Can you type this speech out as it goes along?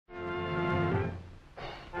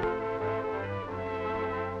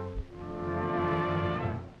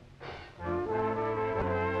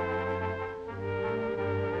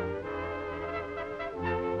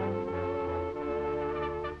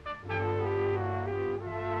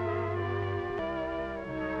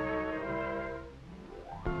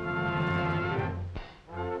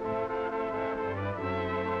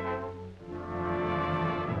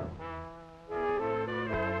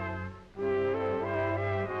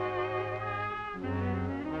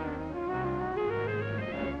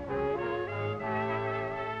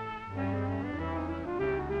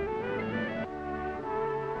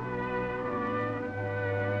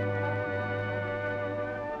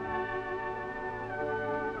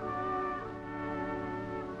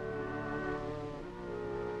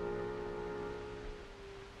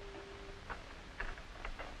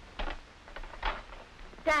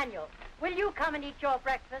Daniel, will you come and eat your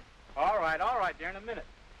breakfast? All right, dear, in a minute.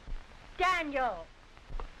 Daniel!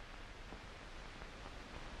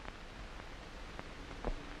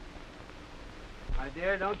 My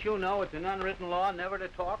dear, don't you know it's an unwritten law never to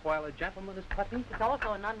talk while a gentleman is putting? It's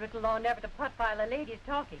also an unwritten law never to putt while a lady is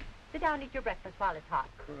talking. Sit down and eat your breakfast while it's hot.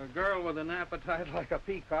 For a girl with an appetite like a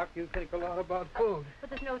peacock, you think a lot about food.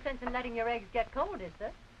 But there's no sense in letting your eggs get cold, is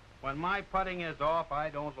there? When my putting is off, I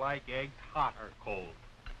don't like eggs hot or cold.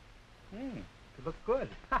 You look good.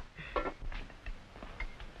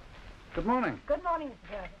 Good morning. Good morning,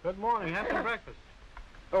 Mr. Jarvis. Good morning. Have some breakfast.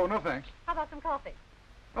 Oh, no thanks. How about some coffee?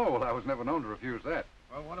 Oh, well, I was never known to refuse that.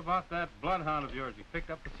 Well, what about that bloodhound of yours? You picked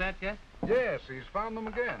up the scent yet? Yes, he's found them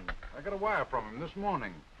again. I got a wire from him this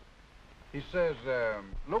morning. He says,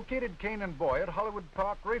 located Kane and Boy at Hollywood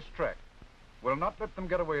Park Racetrack. Will not let them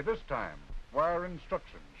get away this time. Wire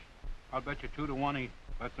instructions. I'll bet you 2 to 1 he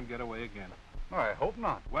lets them get away again. I hope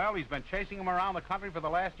not. Well, he's been chasing them around the country for the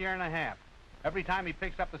last year and a half. Every time he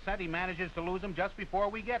picks up the scent, he manages to lose them just before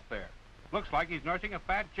we get there. Looks like he's nursing a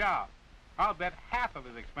fat job. I'll bet half of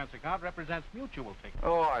his expense account represents mutual tickets.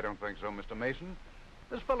 Oh, I don't think so, Mr. Mason.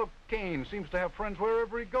 This fellow Kane seems to have friends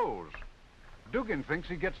wherever he goes. Dugan thinks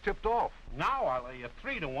he gets tipped off. Now I'll lay you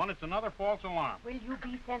 3 to 1. It's another false alarm. Will you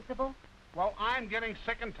be sensible? Well, I'm getting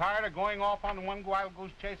sick and tired of going off on one wild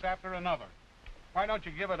goose chase after another. Why don't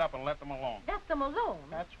you give it up and let them alone? Let them alone?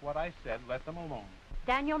 That's what I said. Let them alone.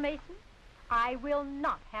 Daniel Mason, I will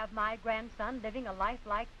not have my grandson living a life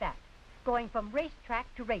like that. Going from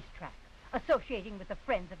racetrack to racetrack. Associating with the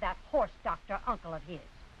friends of that horse doctor uncle of his.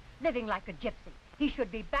 Living like a gypsy. He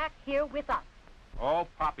should be back here with us. Oh,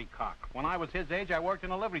 poppycock. When I was his age, I worked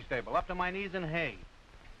in a livery stable, up to my knees in hay.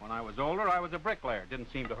 When I was older, I was a bricklayer.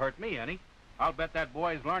 Didn't seem to hurt me any. I'll bet that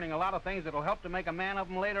boy's learning a lot of things that'll help to make a man of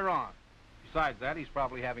him later on. Besides that, he's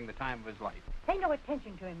probably having the time of his life. Pay no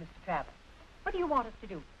attention to him, Mr. Travers. What do you want us to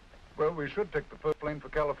do? Well, we should take the first plane for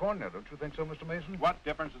California, don't you think so, Mr. Mason? What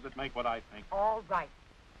difference does it make what I think? All right.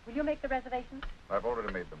 Will you make the reservations? I've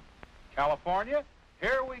already made them. California,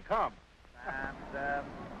 here we come. And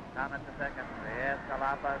comment to second. Yes,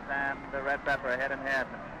 Calapas and the red pepper head and head.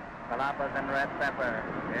 Calapas and red pepper.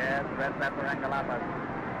 Yes, red pepper and Calapas.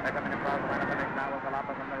 Second minute across the line of finish now with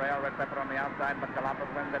Calapas on the rail, red pepper on the outside, but Calapas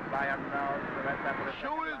wins it by a nose. The red pepper is...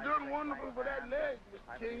 Sure is done wonderful for that leg,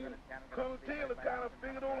 Mr. King. Colonel Taylor kind of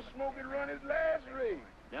figured old Smokey run his last race.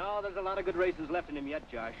 No, there's a lot of good races left in him yet,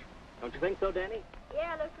 Josh. Don't you think so, Danny?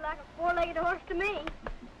 Yeah, looks like a four-legged horse to me.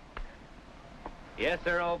 Yes,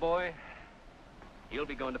 sir, old boy. You'll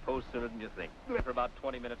be going to post sooner than you think. For about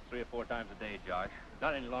 20 minutes, 3 or 4 times a day, Josh.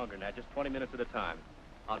 Not any longer than that, just 20 minutes at a time.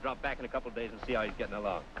 I'll drop back in a couple of days and see how he's getting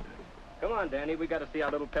along. Come on, Danny, we got to see how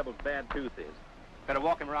little Pebble's bad tooth is. Better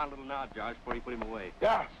walk him around a little now, Josh, before you put him away.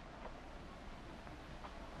 Yes.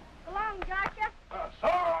 So long, Joshua. So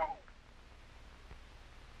long.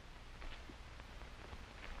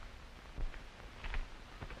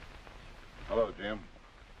 Hello, Jim.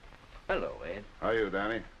 Hello, Ed. How are you,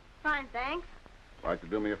 Danny? Fine, thanks. Like to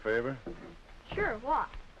do me a favor? Sure, what?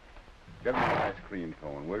 Get me an ice cream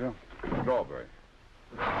cone, will you? Strawberry.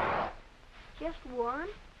 Just one?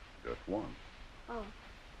 Just one. Oh.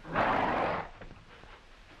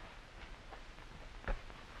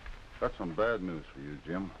 Got some bad news for you,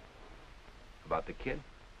 Jim. About the kid?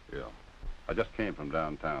 Yeah. I just came from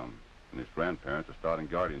downtown, and his grandparents are starting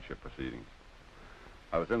guardianship proceedings.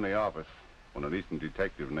 I was in the office when an Eastern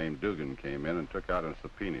detective named Dugan came in and took out a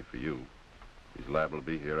subpoena for you. He's liable to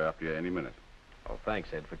be here after you any minute. Oh,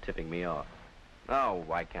 thanks, Ed, for tipping me off. Oh,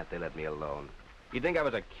 why can't they let me alone? You'd think I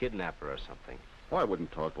was a kidnapper or something. Oh, I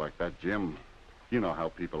wouldn't talk like that, Jim. You know how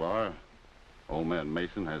people are. Old man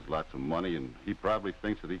Mason has lots of money, and he probably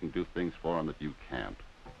thinks that he can do things for him that you can't.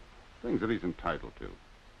 Things that he's entitled to.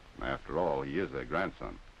 After all, he is their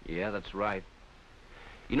grandson. Yeah, that's right.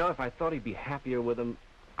 You know, if I thought he'd be happier with him,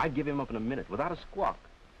 I'd give him up in a minute, without a squawk.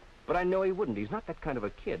 But I know he wouldn't. He's not that kind of a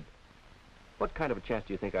kid. What kind of a chance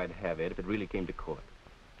do you think I'd have, Ed, if it really came to court?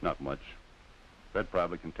 Not much. They'd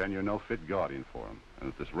probably contend you're no fit guardian for him,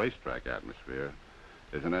 and that this racetrack atmosphere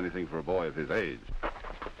isn't anything for a boy of his age.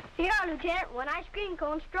 Here, Lieutenant, one ice cream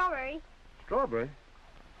cone, strawberry. Strawberry?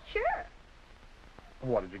 Sure.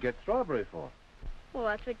 What did you get strawberry for? Well,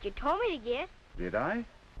 that's what you told me to get. Did I?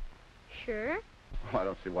 Sure. Well, I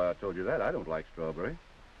don't see why I told you that. I don't like strawberry.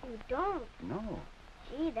 You don't? No.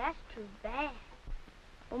 Gee, that's too bad.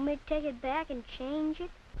 Want me to take it back and change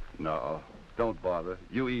it? No, don't bother.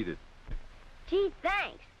 You eat it. Gee,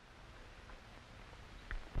 thanks.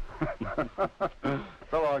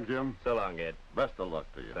 So long, Jim. So long, Ed. Best of luck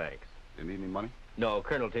to you. Thanks. You need any money? No,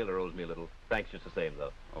 Colonel Taylor owes me a little. Thanks just the same,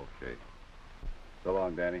 though. Okay. So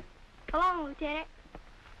long, Danny. So long, Lieutenant.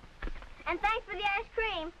 And thanks for the ice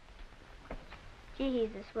cream. Gee, he's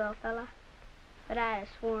a swell fella. But I'd have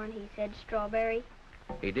sworn he said strawberry.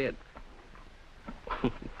 He did.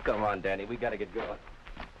 Come on, Danny. We got to get going.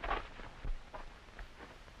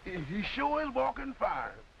 He sure is walking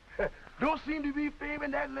fine. Don't seem to be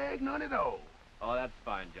favoring that leg none at all. Oh, that's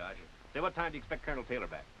fine, Josh. Say, what time do you expect Colonel Taylor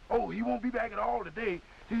back? Oh, he won't be back at all today.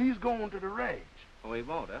 He's going to the ranch. Oh, he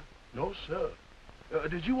won't, huh? No, sir.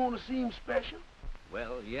 Did you want to see him special?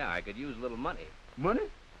 Well, yeah, I could use a little money. Money?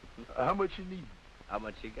 How much you need? How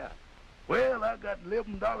much you got? Well, I got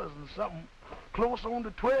 $11 and something, close on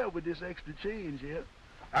to 12 with this extra change here.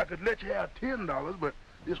 I could let you have $10, but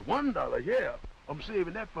this $1 here, I'm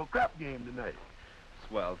saving that for a crap game tonight.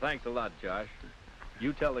 Swell. Thanks a lot, Josh.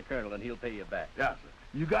 You tell the Colonel and he'll pay you back. Yeah, sir.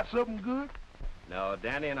 You got something good? No,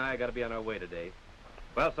 Danny and I got to be on our way today.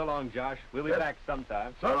 Well, so long, Josh. We'll be back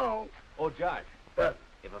sometime. So long. Oh, Josh,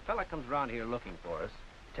 if a fella comes around here looking for us,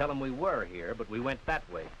 tell him we were here, but we went that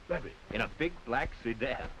way. Let me. In a big black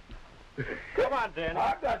sedan. Come on, Danny.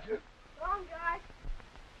 I got you. So long, Josh.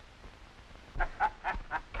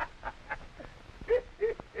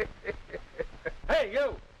 Hey,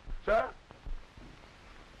 you! Sir?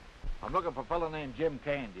 I'm looking for a fellow named Jim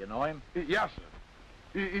Kane. Do you know him? Yes, sir.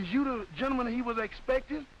 Is you the gentleman he was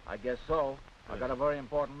expecting? I guess so. I got a very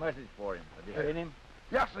important message for him. Have you seen him?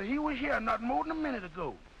 Yes, sir. He was here not more than a minute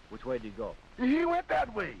ago. Which way did he go? He went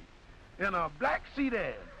that way in a black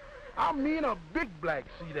sedan. I mean a big black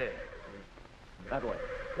sedan. That way.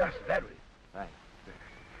 Yes, sir, that way.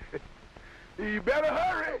 Thanks. You better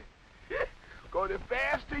hurry. Because the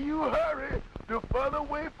faster you hurry, the further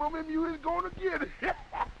away from him you is going to get.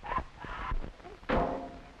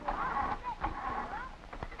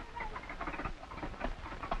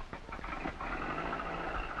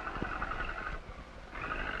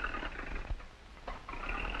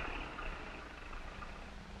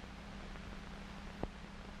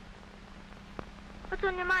 What's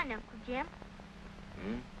on your mind, Uncle Jim?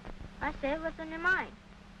 I said, what's on your mind?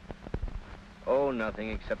 Oh, nothing,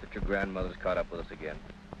 except that your grandmother's caught up with us again.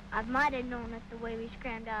 I might have known it the way we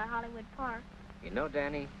scrammed out of Hollywood Park. You know,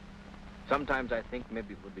 Danny, sometimes I think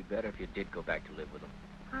maybe it would be better if you did go back to live with them.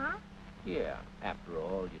 Huh? Yeah, after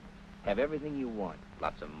all, you'd have everything you want.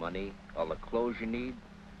 Lots of money, all the clothes you need.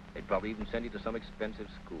 They'd probably even send you to some expensive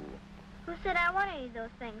school. Who said I want any of those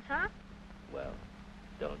things, huh? Well,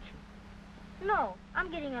 don't you? No,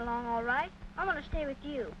 I'm getting along all right. I want to stay with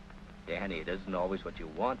you. Danny, it isn't always what you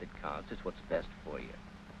want that counts. It's what's best for you.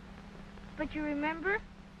 But you remember?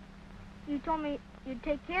 You told me you'd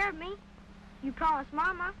take care of me. You promised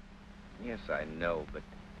Mama. Yes, I know, but...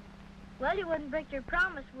 Well, you wouldn't break your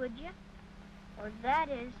promise, would you? Or that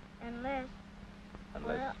is, unless...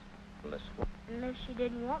 Unless... Unless what? Unless she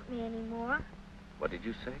didn't want me anymore. What did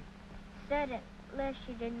you say? Said it, unless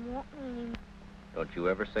she didn't want me anymore. Don't you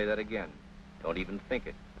ever say that again. Don't even think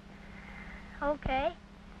it. Okay,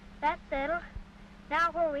 that's settled.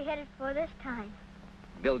 Now where are we headed for this time?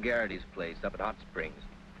 Bill Garrity's place up at Hot Springs.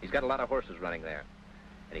 He's got a lot of horses running there.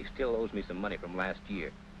 And he still owes me some money from last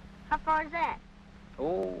year. How far is that?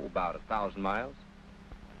 Oh, about 1,000 miles.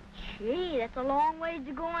 Gee, that's a long ways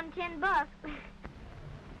to go on $10.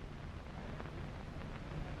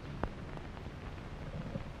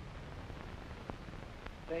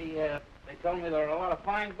 They told me there are a lot of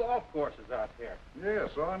fine golf courses out here.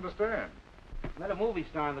 Yes, I understand. Met a movie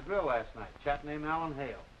star on the grill last night, a chap named Alan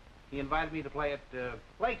Hale. He invited me to play at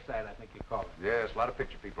Lakeside, I think you call it. Yes, a lot of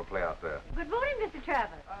picture people play out there. Good morning, Mr.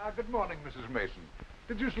 Travers. Good morning, Mrs. Mason.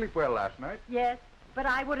 Did you sleep well last night? Yes, but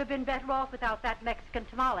I would have been better off without that Mexican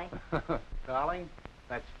tamale. Darling,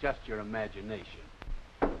 that's just your imagination.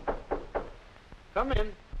 Come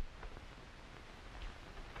in.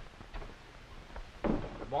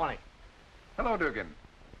 Good morning. Hello, Dugan.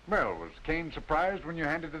 Well, was Kane surprised when you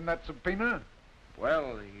handed in that subpoena?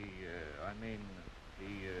 Well, he...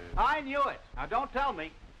 I knew it. Now, don't tell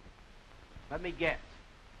me. Let me guess.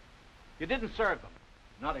 You didn't serve them.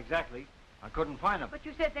 Not exactly. I couldn't find them. But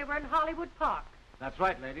you said they were in Hollywood Park. That's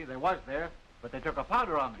right, lady. They was there, but they took a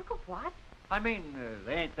powder on me. Took a what? I mean,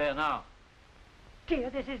 they ain't there now. Dear,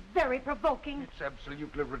 this is very provoking. It's absolutely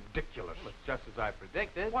ridiculous. Well, it's just as I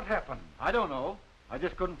predicted. What happened? I don't know. I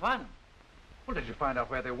just couldn't find them. Well, did you find out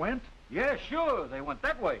where they went? Yeah, sure. They went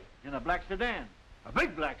that way, in a black sedan. A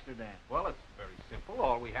big black sedan. Well, it's very simple.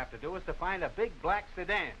 All we have to do is to find a big black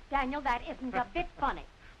sedan. Daniel, that isn't a bit funny.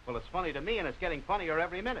 Well, it's funny to me, and it's getting funnier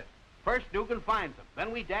every minute. First, Dugan finds them.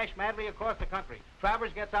 Then we dash madly across the country.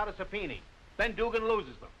 Travers gets out a subpoena. Then Dugan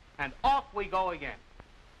loses them. And off we go again.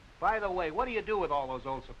 By the way, what do you do with all those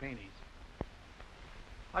old subpoenas?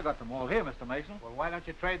 I got them all here, Mr. Mason. Well, why don't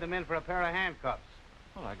you trade them in for a pair of handcuffs?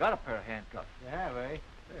 Well, I got a pair of handcuffs. You have, eh?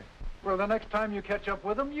 Yeah. Well, the next time you catch up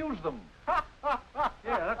with them, use them. Yeah,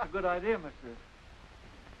 that's a good idea, mister.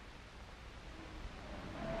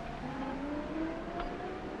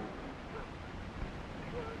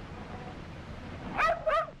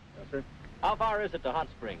 Sir? How far is it to Hot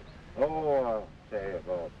Springs? Oh, say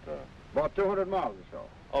about 200 miles or so.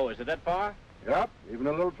 Oh, is it that far? Yep, even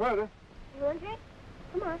a little further. You want a drink?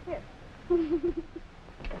 Come on, here.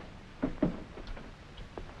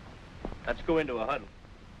 Let's go into a huddle.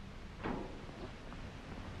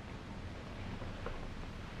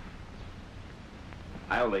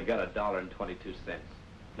 I only got $1.22.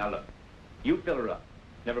 Now look, you fill her up.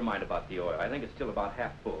 Never mind about the oil. I think it's still about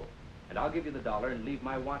half full. And I'll give you the $1 and leave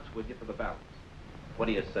my watch with you for the balance. What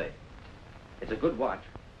do you say? It's a good watch.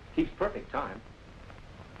 Keeps perfect time.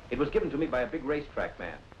 It was given to me by a big racetrack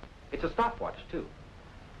man. It's a stopwatch, too.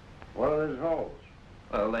 What are these holes?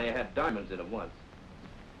 Well, they had diamonds in them once.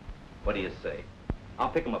 What do you say? I'll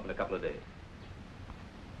pick them up in a couple of days.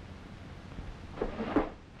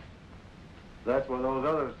 That's what those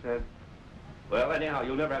others said. Well, anyhow,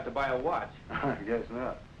 you'll never have to buy a watch. I guess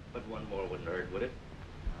not. But one more wouldn't hurt, would it?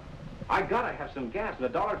 I gotta have some gas, and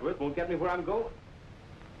 $1's worth won't get me where I'm going.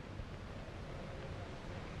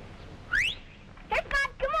 Hey,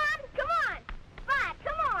 Spot, come on, come on. Spot,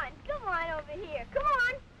 come on over here. Come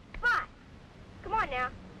on, Spot. Come on now.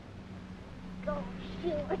 Go,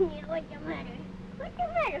 shoot, what's the matter? What's the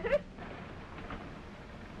matter?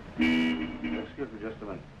 Excuse me just a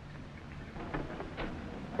minute.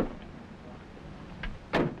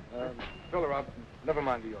 Fill her up. Never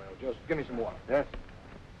mind the oil. Just give me some water. Yes?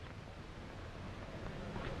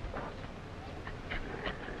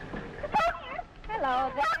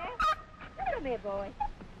 Hello there. Come here, boy.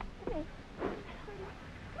 Come here.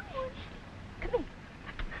 Come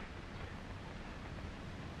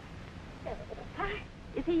here. Hi.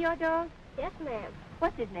 Is he your dog? Yes, ma'am.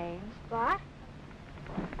 What's his name? Spot.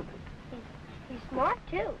 He's smart,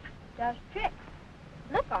 too. Does tricks.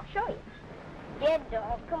 Look, I'll show you. Dead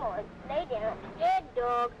dog, come on, lay down. Dead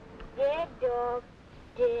dog, dead dog,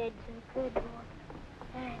 dead to the good boy.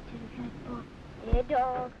 Dead to the good boy. Dead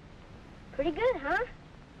dog. Pretty good, huh?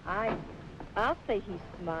 I'll say he's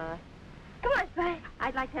smart. Come on, Spot.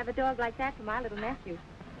 I'd like to have a dog like that for my little nephew.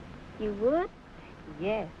 You would?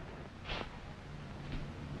 Yes.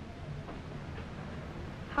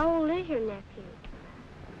 How old is your nephew?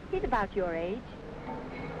 He's about your age.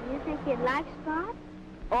 You think he'd like Spot?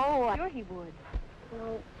 Oh, I'm sure he would.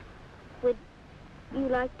 Well, would you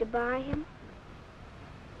like to buy him?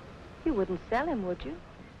 You wouldn't sell him, would you?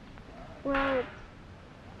 Well,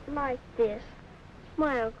 it's like this.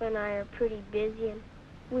 My uncle and I are pretty busy, and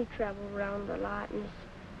we travel around a lot, and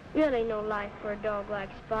it's really no life for a dog like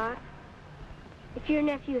Spot. If your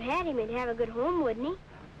nephew had him, he'd have a good home, wouldn't he?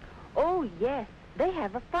 Oh, yes. They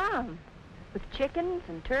have a farm with chickens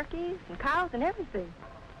and turkeys and cows and everything.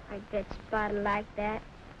 I bet Spot would like that.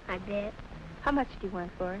 I bet. How much do you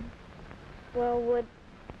want for him? Well,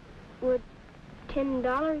 would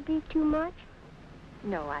 $10 be too much?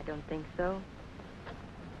 No, I don't think so.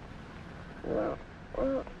 Well,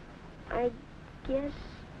 I guess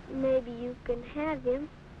maybe you can have him.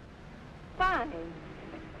 Fine.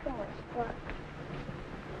 Come on, Spot.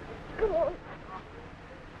 Come on.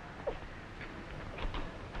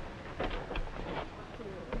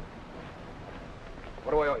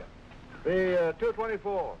 What do I owe you? The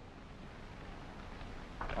 $2.24.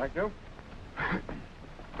 Thank you.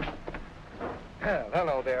 Well,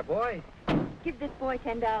 hello there, boy. Give this boy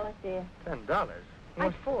 $10, dear. $10?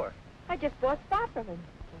 What for? I just bought Spot from him.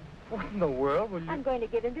 What in the world will you... I'm going to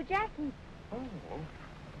give him to Jackie. Oh.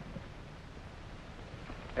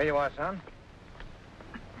 Here you are, son.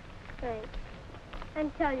 Thanks.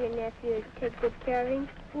 And tell your nephew to take good care of him,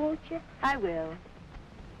 won't you? I will.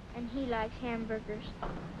 And he likes hamburgers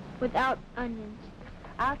without onions.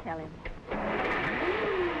 I'll tell him.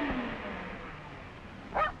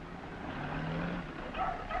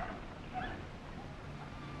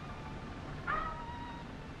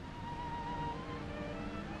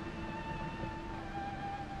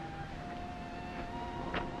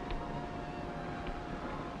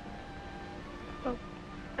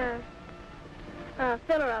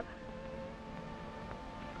 Fill her up.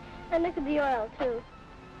 And look at the oil, too.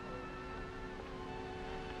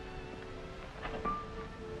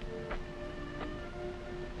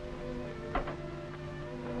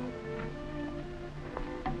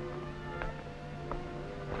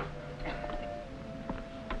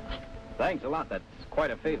 Thanks a lot. That's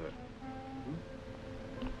quite a favor.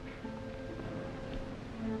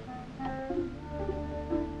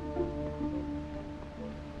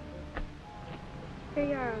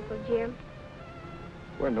 Sure, Uncle Jim.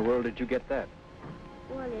 Where in the world did you get that?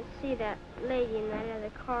 Well, you see that lady in that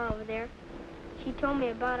other car over there. She told me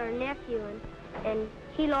about her nephew, and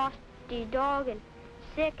he lost his dog and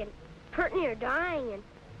sick and pretty near dying, and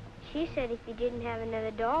she said if he didn't have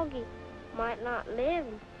another dog, he might not live.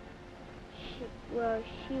 And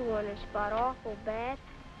she wanted Spot awful bad.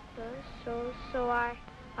 So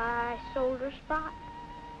I sold her Spot.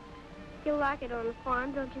 He'll like it on the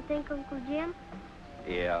farm, don't you think, Uncle Jim?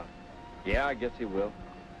 Yeah. Yeah, I guess he will.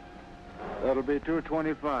 That'll be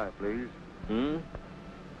 $2.25, please. Hmm?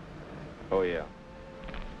 Oh, yeah.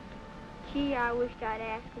 Gee, I wished I'd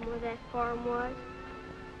asked him where that farm was.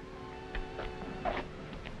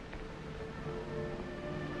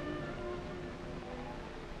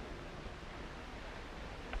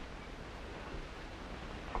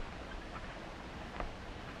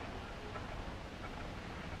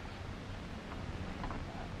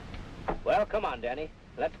 Well, come on, Danny.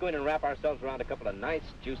 Let's go in and wrap ourselves around a couple of nice,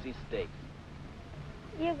 juicy steaks.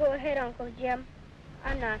 You go ahead, Uncle Jim.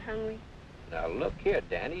 I'm not hungry. Now, look here,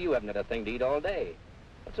 Danny. You haven't had a thing to eat all day.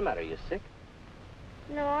 What's the matter? Are you sick?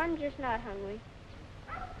 No, I'm just not hungry.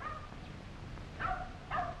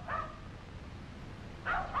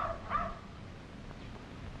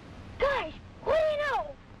 Guys, what do you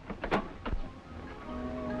know?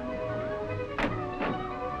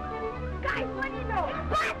 Guys, what do you know?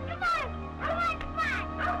 Spot, come on! Come on, Spot!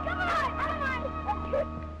 Oh, come on!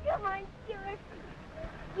 Come on, Stuart.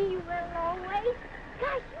 You went a long way.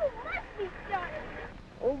 Gosh, you must be starting.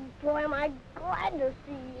 Oh, boy, am I glad to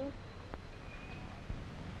see you.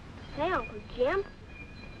 Hey, Uncle Jim,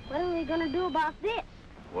 what are we going to do about this?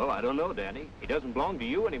 Well, I don't know, Danny. He doesn't belong to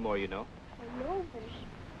you anymore, you know. I know, but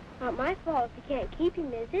it's not my fault if you can't keep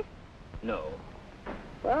him, is it? No.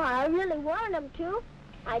 Well, I really wanted him to.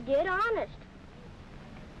 I did, honest.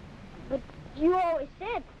 But you always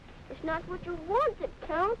said it's not what you want that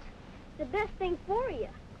counts. It's the best thing for you.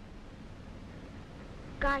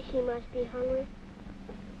 Gosh, he must be hungry.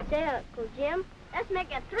 Say, Uncle Jim, let's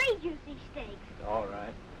make it 3 juicy steaks. All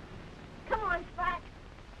right. Come on, Spot.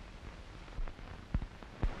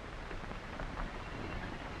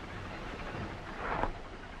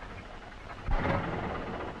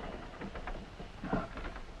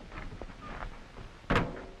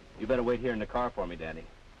 You better wait here in the car for me, Danny.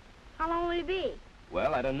 How long will he be?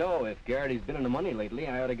 Well, I don't know. If Garrity's been in the money lately,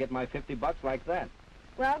 I ought to get my $50 like that.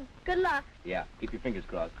 Well, good luck. Yeah, keep your fingers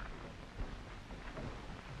crossed.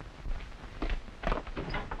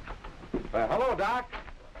 Hello, Doc.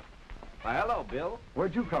 Hello, Bill.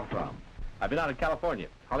 Where'd you come from? I've been out in California,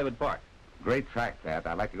 Hollywood Park. Great track, that.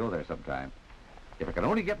 I'd like to go there sometime. If I could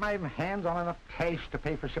only get my hands on enough cash to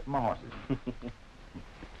pay for shipping my horses.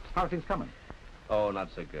 How are things coming? Oh,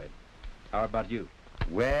 not so good. How about you?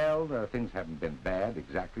 Well, things haven't been bad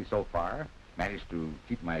exactly so far. Managed to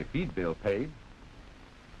keep my feed bill paid.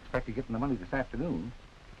 Expect to get the money this afternoon.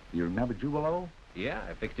 You remember Jubilo? Yeah,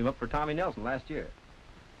 I fixed him up for Tommy Nelson last year.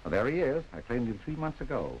 Well, there he is. I claimed him 3 months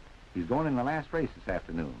ago. He's going in the last race this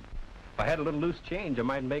afternoon. If I had a little loose change, I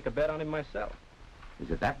might make a bet on him myself. Is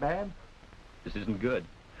it that bad? This isn't good.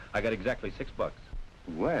 I got exactly $6.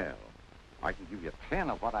 Well, I can give you 10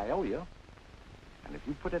 of what I owe you. And if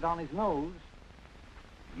you put it on his nose,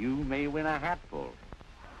 you may win a hatful.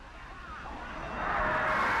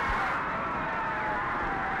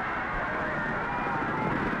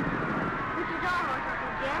 Which is our horse,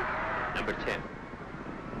 Uncle Jim? Number 10.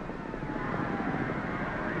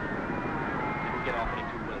 Didn't get off any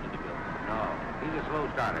too well, did he, Bill? No, he's a slow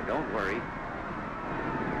starter. Don't worry.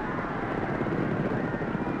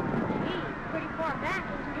 Gee, pretty far back,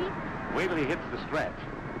 isn't he? Wait till he hits the stretch.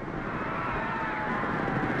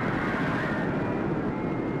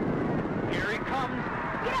 Here he comes.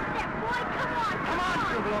 Get up there, boy. Come on. Come on,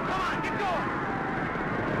 Jubilo. Come on, get going.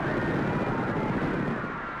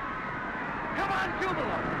 Come on,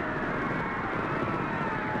 Jubilo.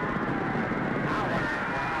 Now what?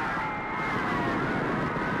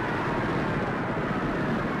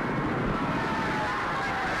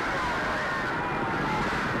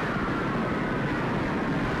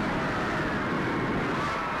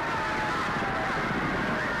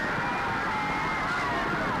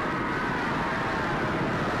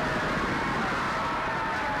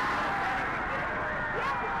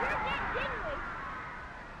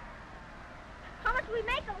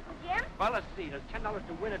 Well, let's see. There's $10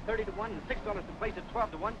 to win at 30 to 1 and $6 to place at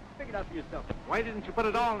 12 to 1. Figure it out for yourself. Why didn't you put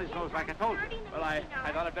it all in his nose like I told you? Well, I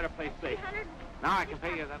thought I'd better play safe. Now I can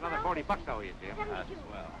pay you another $40 I owe you, Jim. That's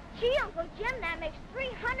swell. Gee, Uncle Jim, that makes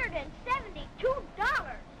 $372.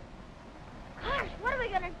 Gosh, what are we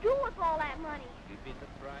going to do with all that money? You'd be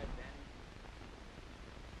surprised, Danny.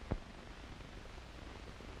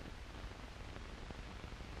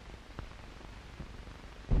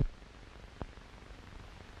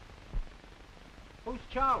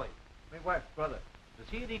 Charlie. My wife's brother. Is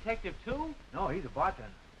he a detective, too? No, he's a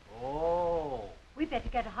bartender. Oh. We better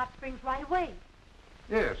get to Hot Springs right away.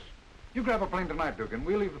 Yes. You grab a plane tonight, Dugan.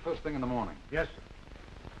 We'll leave the first thing in the morning. Yes, sir.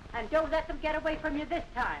 And don't let them get away from you this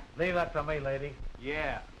time. Leave that to me, lady.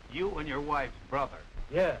 Yeah, you and your wife's brother.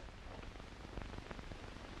 Yeah.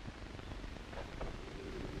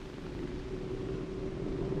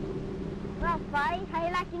 Well, Spotty, how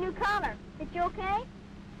you like your new collar? Fit you okay?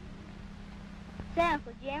 Say,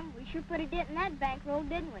 Uncle Jim, we sure put a dent in that bankroll,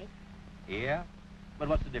 didn't we? Yeah? But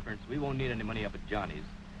what's the difference? We won't need any money up at Johnny's.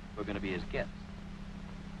 We're going to be his guests.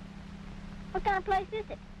 What kind of place is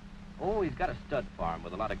it? Oh, he's got a stud farm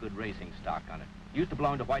with a lot of good racing stock on it. Used to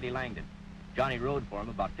belong to Whitey Langdon. Johnny rode for him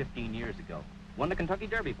about 15 years ago. Won the Kentucky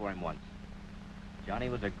Derby for him once. Johnny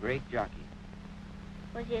was a great jockey.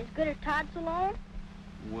 Was he as good as Todd Salone?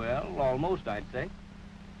 Well, almost, I'd say.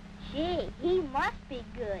 Gee, he must be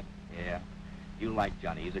good. Yeah. You like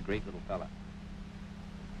Johnny. He's a great little fella.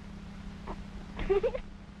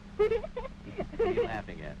 What are you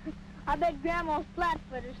laughing at? I bet Grandma's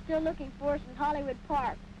Flatfoot is still looking for us in Hollywood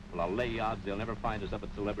Park. Well, I'll lay you odds they'll never find us up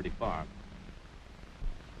at Celebrity Farm.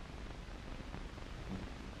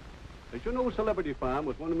 As you know, Celebrity Farm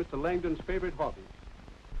was one of Mr. Langdon's favorite hobbies.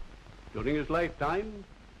 During his lifetime,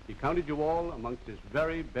 he counted you all amongst his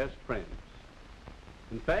very best friends.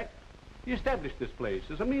 In fact, he established this place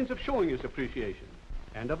as a means of showing his appreciation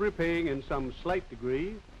and of repaying in some slight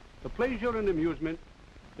degree the pleasure and amusement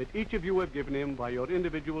that each of you have given him by your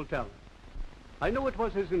individual talent. I know it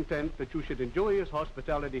was his intent that you should enjoy his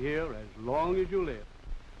hospitality here as long as you live.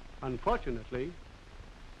 Unfortunately,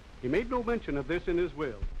 he made no mention of this in his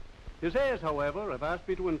will. His heirs, however, have asked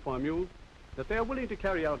me to inform you that they are willing to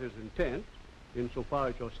carry out his intent, insofar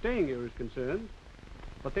as your staying here is concerned,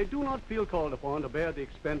 but they do not feel called upon to bear the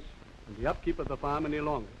expense and the upkeep of the farm any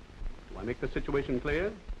longer. Do I make the situation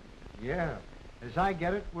clear? Yeah. As I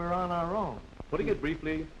get it, we're on our own. Putting it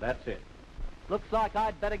briefly, that's it. Looks like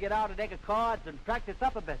I'd better get out a deck of cards and practice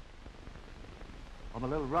up a bit. I'm a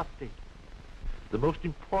little rusty. The most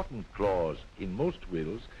important clause in most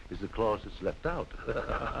wills is the clause that's left out.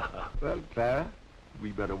 Well, Clara,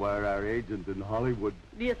 we better wire our agent in Hollywood.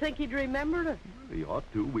 Do you think he'd remembered us? He ought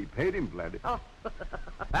to. We paid him plenty. Oh.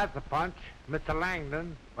 That's a punch. Mr.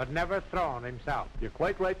 Langdon would never thrown himself. You're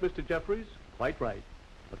quite right, Mr. Jeffries. Quite right.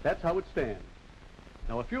 But that's how it stands.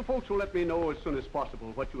 Now, if you folks will let me know as soon as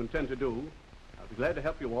possible what you intend to do, I'll be glad to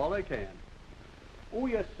help you all I can. Oh,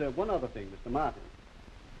 yes, one other thing, Mr. Martin.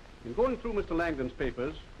 In going through Mr. Langdon's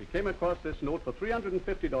papers, we came across this note for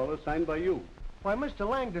 $350 signed by you. Why, Mr.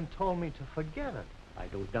 Langdon told me to forget it. I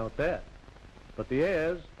don't doubt that. But the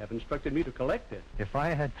heirs have instructed me to collect it. If I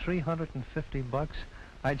had $350,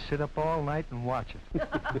 I'd sit up all night and watch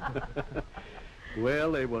it.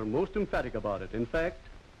 Well, they were most emphatic about it. In fact,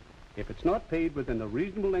 if it's not paid within a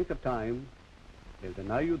reasonable length of time, they'll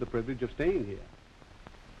deny you the privilege of staying here.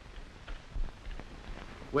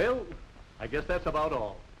 Well, I guess that's about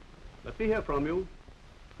all. Let me hear from you.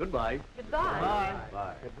 Goodbye. Goodbye.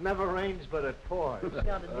 Bye. It never rains, but it pours. What you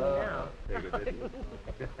got to do now? Take it, didn't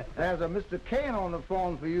you? There's a Mr. Kane on the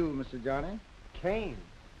phone for you, Mr. Johnny. Kane.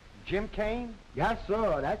 Jim Kane? Yes,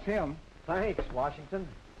 sir. That's him. Thanks, Washington.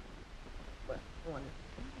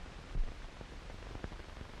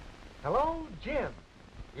 Hello, Jim.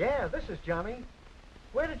 Yeah, this is Johnny.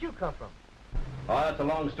 Where did you come from? Oh, that's a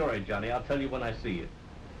long story, Johnny. I'll tell you when I see you.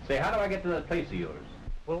 Say, how do I get to that place of yours?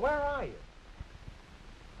 Well, where are you?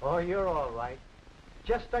 Oh, you're all right.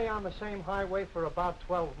 Just stay on the same highway for about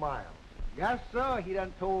 12 miles. Yes, sir. He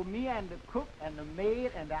done told me and the cook and the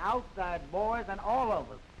maid and the outside boys and all of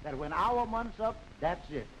us that when our month's up, that's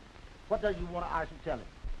it. What does you want I should tell him?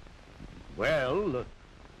 Well,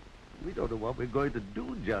 we don't know what we're going to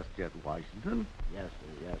do just yet, Washington. Yes,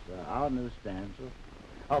 sir. Yes, sir. I understand, sir.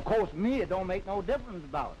 Of course, me, it don't make no difference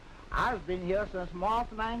about it. I've been here since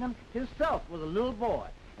Martha Langdon himself was a little boy.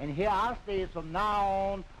 And here I stay from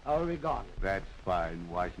now on, regardless. That's fine,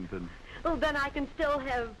 Washington. Well, then I can still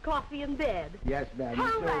have coffee in bed. Yes, ma'am. You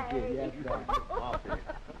sure Hooray! can. Yes, ma'am. Coffee.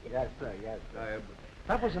 Yes, sir. Yes, sir.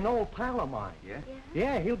 That was an old pal of mine. Yeah?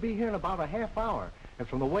 Yeah, he'll be here in about a half hour. And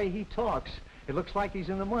from the way he talks, it looks like he's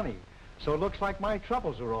in the money. So it looks like my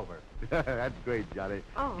troubles are over. That's great, Johnny.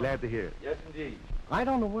 Oh. Glad to hear it. Yes, indeed. I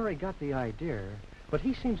don't know where he got the idea, but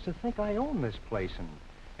he seems to think I own this place,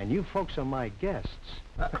 and you folks are my guests.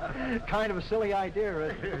 Kind of a silly idea,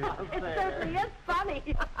 isn't it? It certainly is funny.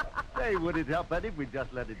 Say, would it help any if we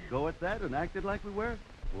just let it go at that and acted like we were?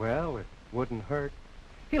 Well, it wouldn't hurt.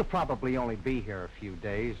 He'll probably only be here a few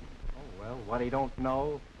days. Oh, well, what he don't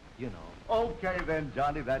know, you know. Okay, then,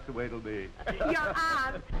 Johnny, that's the way it'll be. Your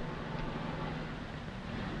aunt.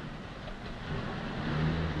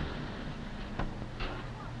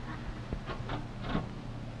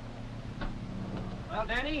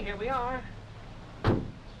 Danny, here we are.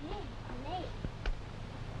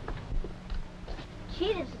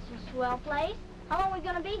 Gee, this is a swell place. How long are we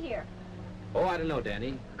gonna be here? Oh, I don't know,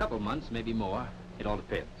 Danny. A couple of months, maybe more. It all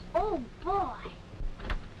depends. Oh, boy.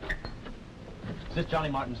 Is this Johnny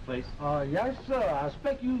Martin's place? Yes, sir. I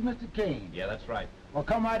expect you, Mr. Kane. Yeah, that's right. Well,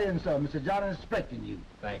 come right in, sir. Mr. John is expecting you.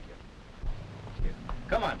 Thank you. Here.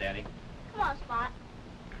 Come on, Danny. Come on, Spot.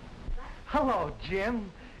 Hello,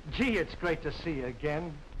 Jim. Gee, it's great to see you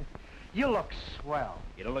again. You look swell.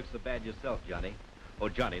 You don't look so bad yourself, Johnny. Oh,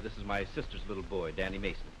 Johnny, this is my sister's little boy, Danny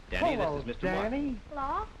Mason. Danny, Hello, this is Mr. Danny. Martin.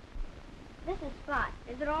 Hello? This is Spot.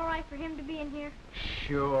 Is it all right for him to be in here?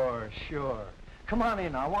 Sure. Come on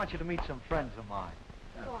in. I want you to meet some friends of mine.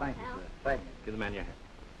 Thank you, sir. Thank you. Give the man your hand.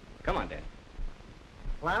 Come on, Danny.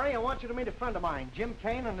 Larry, I want you to meet a friend of mine, Jim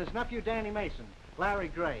Kane, and his nephew, Danny Mason. Larry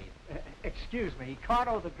Gray. Excuse me,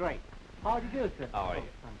 Cardo the Great. How do you do, sir? How are you?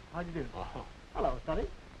 How do you do? Oh. Hello, Sonny.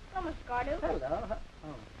 Hello, Mr. Cardo. Hello.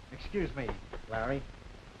 Excuse me, Larry.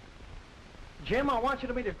 Jim, I want you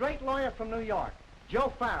to meet a great lawyer from New York,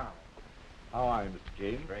 Joe Farrell. How are you, Mr.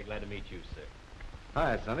 Kane? Very glad to meet you, sir.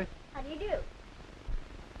 Hi, Sonny. How do you do?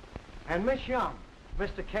 And Miss Young,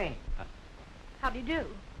 Mr. Kane. How do you do?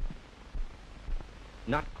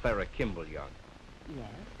 Not Clara Kimball, Young.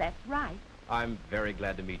 Yes, that's right. I'm very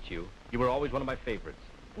glad to meet you. You were always one of my favorites.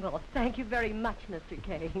 Well, thank you very much, Mr.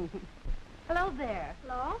 Kane. Hello there.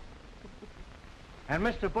 Hello? And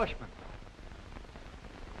Mr. Bushman.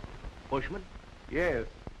 Bushman? Yes,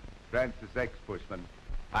 Francis X. Bushman.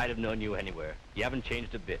 I'd have known you anywhere. You haven't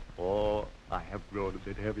changed a bit. Oh, I have grown a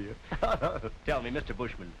bit heavier. Tell me, Mr.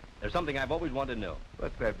 Bushman, there's something I've always wanted to know.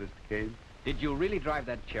 What's that, Mr. Kane? Did you really drive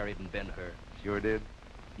that chariot in Ben-Hur? Sure did.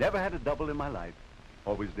 Never had a double in my life.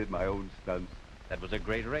 Always did my own stunts. That was a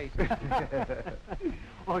great race.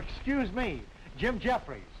 Oh, excuse me, Jim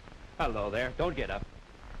Jeffries. Hello there. Don't get up.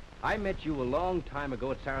 I met you a long time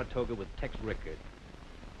ago at Saratoga with Tex Rickard.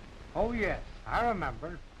 Oh, yes, I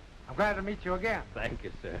remember. I'm glad to meet you again. Thank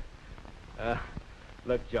you, sir.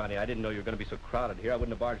 Look, Johnny, I didn't know you were going to be so crowded here. I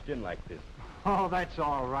wouldn't have barged in like this. Oh, that's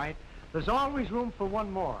all right. There's always room for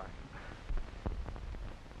one more.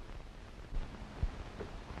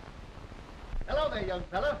 Hello there, young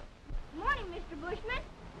fella. Good morning, Mr. Bushman.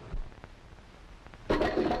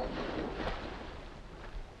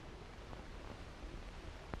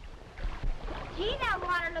 Gee, that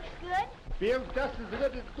water looks good. Feels just as good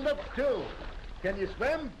as it looks, too. Can you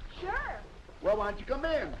swim? Sure. Well, why don't you come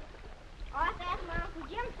in? I'll have to ask my Uncle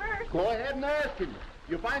Jim first. Go ahead and ask him.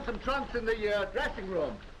 You'll find some trunks in the dressing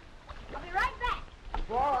room. I'll be right back.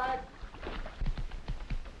 All right.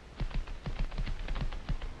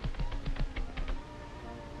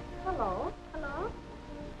 Hello. Hello?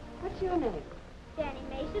 What's your name? Danny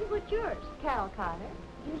Mason, what's yours? Carol Carter.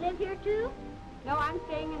 You live here, too? No, I'm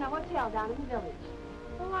staying in a hotel down in the village.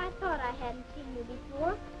 Oh, I thought I hadn't seen you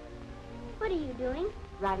before. What are you doing?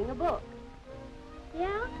 Writing a book.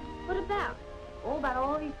 Yeah? What about? Oh, about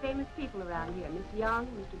all these famous people around here. Miss Young,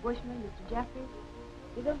 Mr. Bushman, Mr. Jeffries.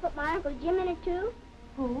 You gonna put my Uncle Jim in it, too?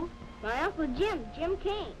 Who? My Uncle Jim, Jim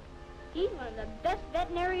Kane. He's one of the best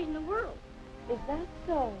veterinarians in the world. Is that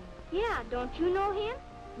so? Yeah, don't you know him?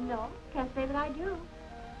 No, can't say that I do.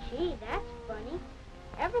 Gee, that's funny.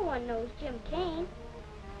 Everyone knows Jim Kane.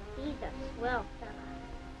 He's a swell fella.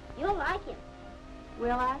 You'll like him.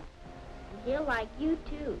 Will I? And he'll like you,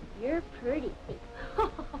 too. You're pretty. Oh,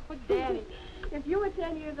 Danny, if you were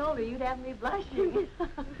 10 years older, you'd have me blushing.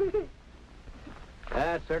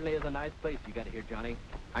 That certainly is a nice place you got here, Johnny.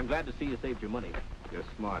 I'm glad to see you saved your money. You're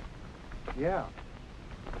smart. Yeah.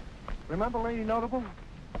 Remember Lady Notable?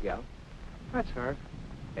 Yeah? That's her.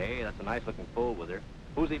 Hey, that's a nice-looking foal with her.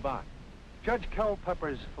 Who's he by? Judge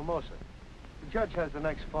Culpepper's Formosa. The judge has the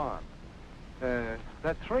next farm.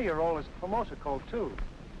 That 3-year-old is a Formosa colt, too.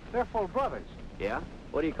 They're full brothers. Yeah?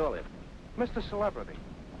 What do you call him? Mr. Celebrity.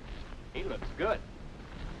 He looks good.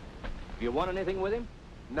 You want anything with him?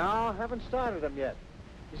 No, haven't started him yet.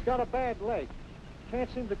 He's got a bad leg.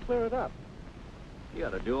 Can't seem to clear it up. You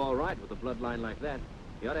ought to do all right with a bloodline like that.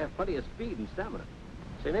 You ought to have plenty of speed and stamina.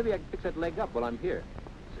 Say, maybe I can fix that leg up while I'm here.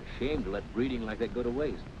 It's a shame to let breeding like that go to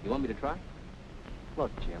waste. You want me to try?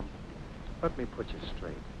 Look, Jim, let me put you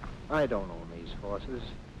straight. I don't own these horses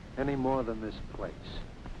any more than this place.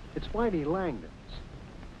 It's Whitey Langdon's.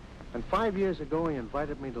 And 5 years ago, he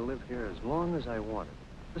invited me to live here as long as I wanted.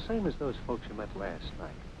 The same as those folks you met last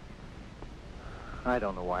night. I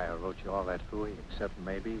don't know why I wrote you all that hooey, except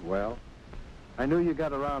maybe, well, I knew you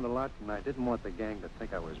got around a lot, and I didn't want the gang to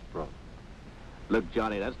think I was broke. Look,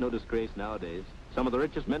 Johnny, that's no disgrace nowadays. Some of the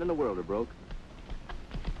richest men in the world are broke.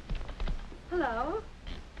 Hello.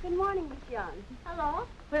 Good morning, Miss Young. Hello.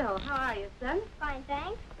 Well, how are you, son? Fine,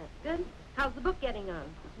 thanks. That's good. How's the book getting on?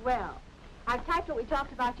 Well, I've typed what we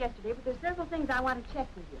talked about yesterday, but there's several things I want to check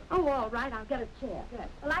with you. Oh, all right. I'll get a chair. Good.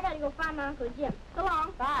 Well, I gotta go find my Uncle Jim. So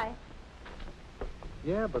long. Bye.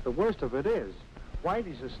 Yeah, but the worst of it is,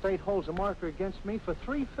 Whitey's estate holds a marker against me for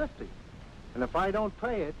 $350. And if I don't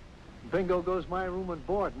pay it, bingo goes my room and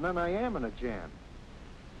board, and then I am in a jam.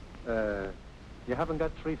 You haven't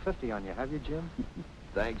got $350 on you, have you, Jim?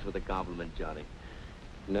 Thanks for the compliment, Johnny.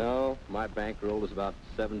 No, my bankroll is about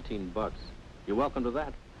 17 bucks. You're welcome to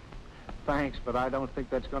that. Thanks, but I don't think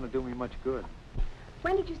that's going to do me much good.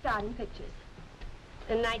 When did you start in pictures?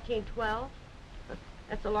 In 1912.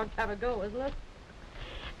 That's a long time ago, isn't it?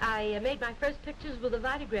 I made my first pictures with the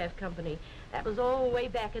Vitagraph Company. That was all the way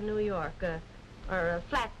back in New York, or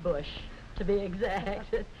Flatbush, to be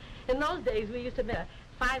exact. In those days, we used to make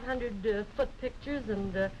 500-foot pictures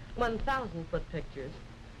and 1,000-foot pictures.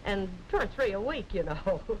 And 2 or 3 a week, you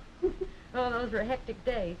know. Oh, those were hectic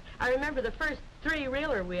days. I remember the first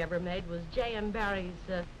 3-reeler we ever made was J.M. Barrie's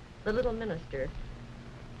The Little Minister.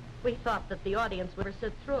 We thought that the audience would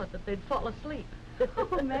sit through it, that they'd fall asleep.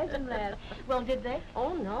 Oh, imagine that. Well, did they?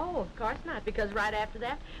 Oh, no, of course not, because right after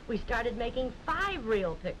that, we started making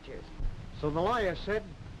 5-reel pictures. So the lawyer said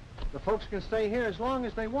the folks can stay here as long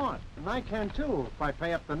as they want. And I can, too, if I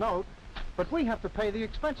pay up the note. But we have to pay the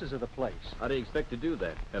expenses of the place. How do you expect to do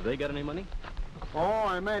that? Have they got any money? Oh,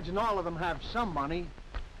 I imagine all of them have some money.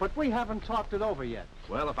 But we haven't talked it over yet.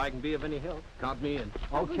 Well, if I can be of any help, count me in.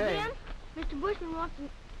 Okay. Uncle Jim, Mr. Bushman wants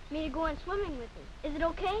me to go in swimming with him. Is it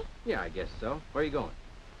okay? Yeah, I guess so. Where are you going?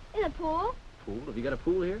 In the pool. Pool? Have you got a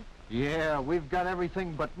pool here? Yeah, we've got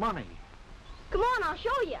everything but money. Come on, I'll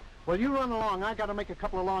show you. Well, you run along. I got to make a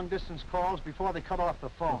couple of long-distance calls before they cut off the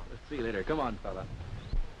phone. See you later. Come on, fella.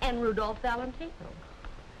 And Rudolph Valentino.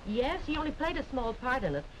 Yes, he only played a small part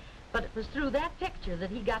in it, but it was through that picture that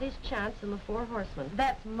he got his chance in The Four Horsemen.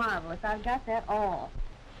 That's marvelous. I've got that all.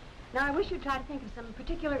 Now, I wish you'd try to think of some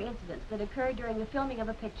particular incidents that occurred during the filming of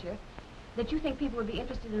a picture that you think people would be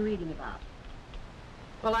interested in reading about.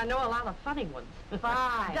 Well, I know a lot of funny ones.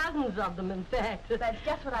 5. Dozens of them, in fact. That's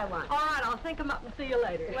just what I want. All right, I'll think them up and see you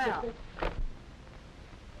later. Well.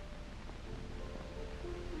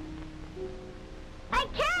 Hey,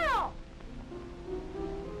 Carol!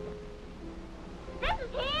 This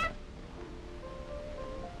is him?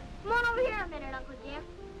 Come on over here a minute, Uncle Jim.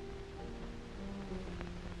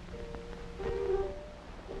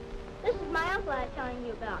 This is my uncle I was telling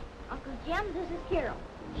you about. Uncle Jim, this is Carol.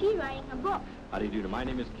 She's writing a book. How do you do? My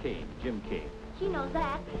name is Kane, Jim Kane. She knows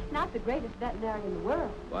that. Not the greatest veterinarian in the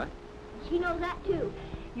world. What? She knows that, too.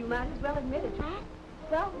 You might as well admit it. Huh?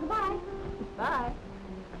 Well, goodbye. Bye.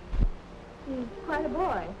 He's quite a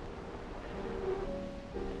boy.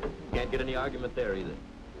 Can't get any argument there, either.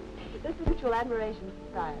 This is Mutual Admiration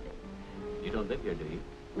Society. You don't live here, do you?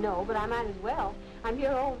 No, but I might as well. I'm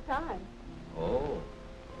here all the time. Oh.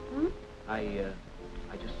 Hmm? I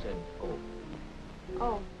just said, oh.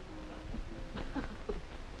 Oh.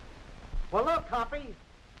 Well, look, Hoppy,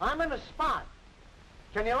 I'm in a spot.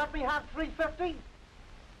 Can you let me have $350?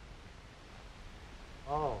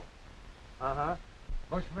 Oh. Uh-huh.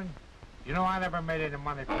 Bushman, you know I never made any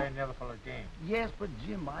money playing the other fellow's game. Yes, but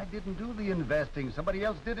Jim, I didn't do the investing. Somebody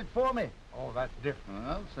else did it for me. Oh, that's different.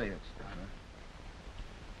 I'll say it,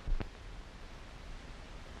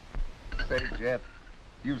 Stoner. Say, Jeff,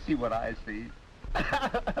 you see what I see.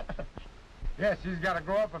 Yes, he's got to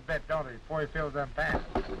grow up a bit, don't he, before he fills them pants.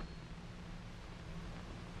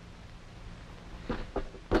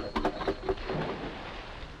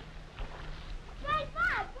 Hey,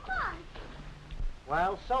 Bob, come on.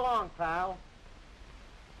 Well, so long, pal.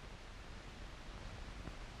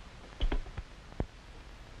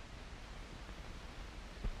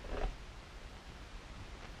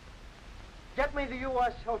 Get me the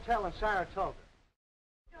U.S. Hotel in Saratoga.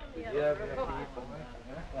 Yeah,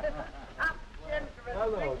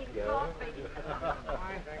 Hello,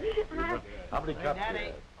 How many cups?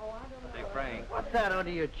 Daddy. Hey, Frank. What's that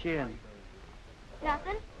under your chin?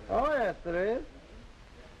 Nothing. Oh, yes, there is.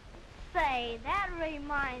 Say, that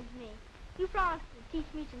reminds me. You promised to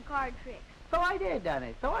teach me some card tricks. So I did,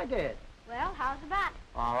 Danny. So I did. Well, how's about it?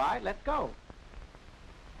 All right, let's go.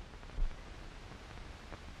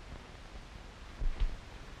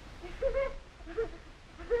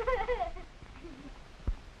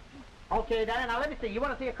 Okay, Danny, now let me see. You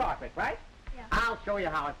want to see a card trick, right? Yeah. I'll show you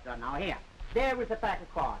how it's done. Now, here. There is a pack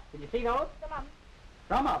of cards. Can you see those? Come on.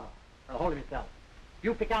 Some of them. Well, hold them yourself.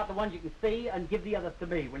 You pick out the ones you can see and give the others to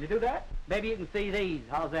me. Will you do that? Maybe you can see these.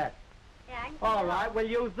 How's that? Yeah, I can see All those. right, we'll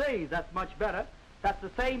use these. That's much better. That's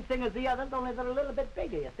the same thing as the others, only they're a little bit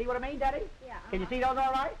bigger. You see what I mean, Daddy? Yeah. Can you see those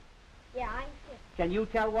all right? Yeah, I can see. Can you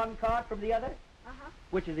tell one card from the other? Uh-huh.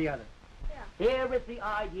 Which is the other? Yeah. Here is the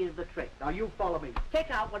idea of the trick. Now, you follow me.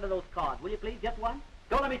 Take out one of those cards, will you please? Just one.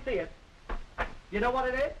 Don't let me see it. You know what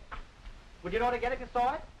it is? Would you know to get it if you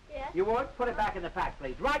saw it? Yeah. You would? Put it back in the pack,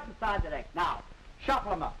 please. Right inside the deck. Now,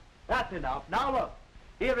 shuffle them up. That's enough. Now, look.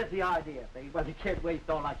 Here is the idea, see? Well, you can't waste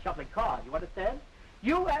all night shuffling cards, you understand?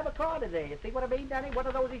 You have a card in there. You see what I mean, Danny? One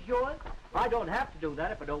of those is yours. I don't have to do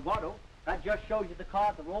that if I don't want to. That just shows you the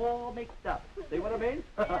cards are all mixed up. See what I mean?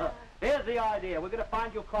 Yeah. Here's the idea. We're going to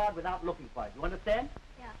find your card without looking for it. You understand?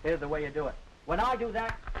 Yeah. Here's the way you do it. When I do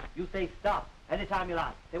that, you say stop anytime you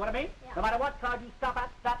like. See what I mean? Yeah. No matter what card you stop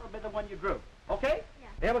at, that will be the one you drew. Okay?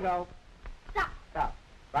 Yeah. Here we go. Stop. Stop.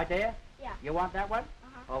 Right there? Yeah. You want that one?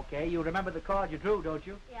 Uh-huh. Okay, you remember the card you drew, don't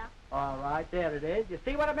you? Yeah. All right, there it is. You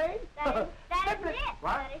see what I mean? That isn't it.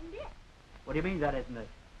 What? That isn't it. What do you mean that isn't it?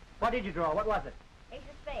 What did you draw? What was it? Ace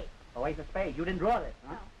of spades. Oh, ace of spades. You didn't draw this,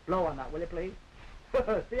 huh? No. Blow on that, will you, please?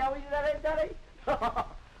 See how easy that is, Daddy?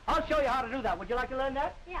 I'll show you how to do that. Would you like to learn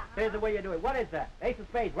that? Yeah. Here's the way you do it. What is that? Ace of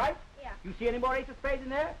spades, right? Yeah. You see any more ace of spades in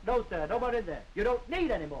there? No, sir. No more in there. You don't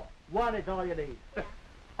need any more. One is all you need. Yeah.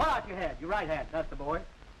 Hold out your hand. Your right hand. That's the boy.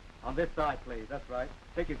 On this side, please. That's right.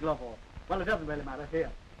 Take your glove off. Well, it doesn't really matter. Here.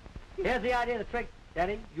 Here's the idea of the trick,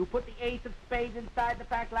 Daddy. You put the ace of spades inside the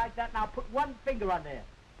pack like that. Now put one finger on there.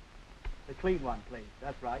 The clean one, please.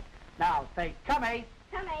 That's right. Now say, come ace.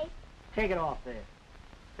 Come ace. Take it off there.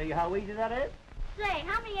 See how easy that is? Say,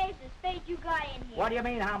 how many aces of spades you got in here? What do you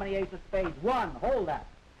mean, how many ace of spades? One. Hold that.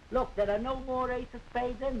 Look, there are no more ace of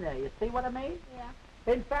spades in there. You see what I mean?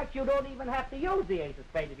 Yeah. In fact, you don't even have to use the ace of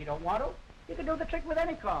spades if you don't want to. You can do the trick with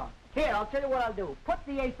any card. Here, I'll tell you what I'll do. Put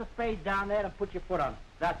the ace of spades down there and put your foot on it.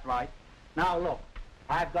 That's right. Now, look.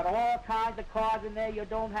 I've got all kinds of cards in there. You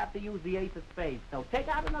don't have to use the ace of spades. So take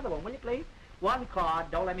out another one, will you, please? One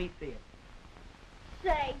card. Don't let me see it.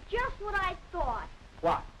 Say, just what I thought.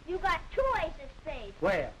 What? You got two aces of spades.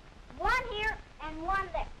 Where? One here and one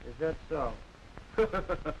there. Is that so?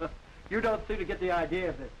 You don't seem to get the idea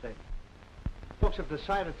of this thing. Folks have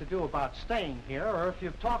decided to do about staying here, or if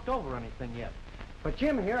you've talked over anything yet. But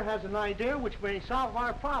Jim here has an idea which may solve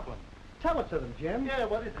our problem. Tell it to them, Jim. Yeah,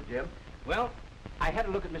 what is it, Jim? Well, I had a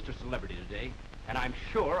look at Mr. Celebrity today, and I'm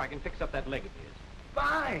sure I can fix up that leg of his.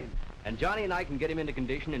 Fine. And Johnny and I can get him into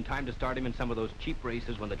condition in time to start him in some of those cheap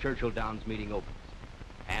races when the Churchill Downs meeting opens.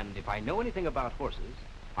 And if I know anything about horses,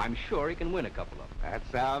 I'm sure he can win a couple of them. That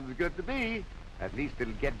sounds good to me. At least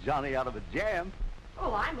it'll get Johnny out of a jam.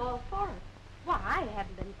 Oh, I'm all for it. Why, I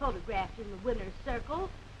haven't been photographed in the winner's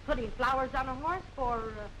circle, putting flowers on a horse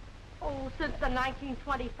for, since the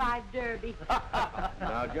 1925 Derby.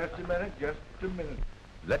 Now, just a minute.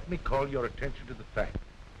 Let me call your attention to the fact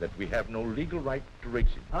that we have no legal right to race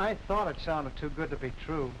him. I thought it sounded too good to be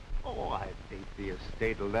true. Oh, I think the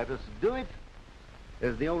estate will let us do it.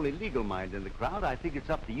 As the only legal mind in the crowd, I think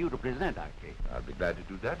it's up to you to present our case. I'll be glad to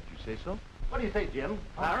do that if you say so. What do you say, Jim?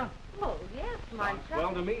 Clara? Oh, yes, my son.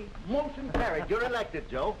 Well to me. Motion carried. You're elected,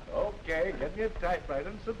 Joe. Okay, get me a typewriter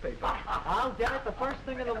and some paper. I'll get it the first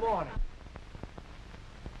thing in the morning.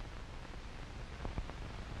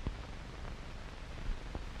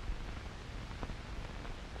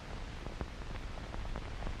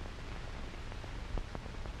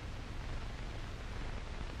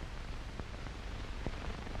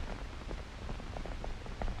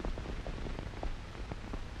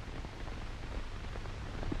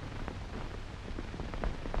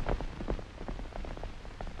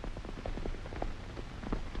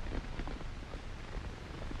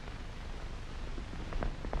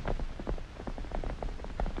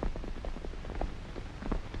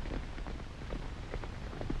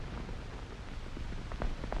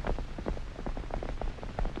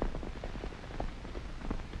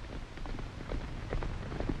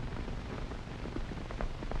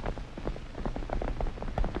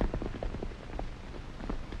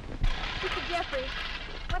 Jeffrey,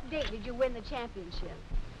 what date did you win the championship?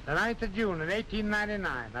 The 9th of June in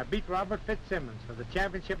 1899, I beat Robert Fitzsimmons for the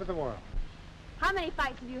championship of the world. How many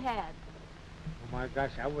fights have you had? Oh my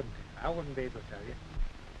gosh, I wouldn't be able to tell you.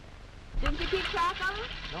 Didn't you keep track of them?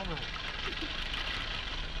 No, ma'am.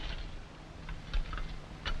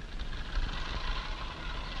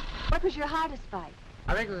 What was your hardest fight?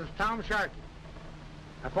 I think it was Tom Sharkey.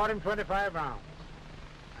 I fought him 25 rounds.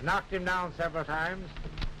 I knocked him down several times.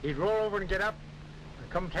 He'd roll over and get up and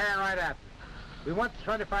come tearing right at me. We went to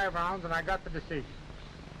 25 rounds and I got the decision.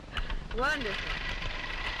 Wonderful.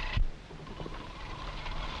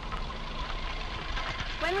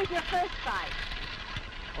 When was your first fight?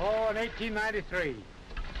 Oh, in 1893.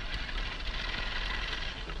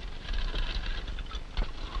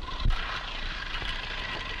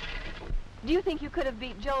 Do you think you could have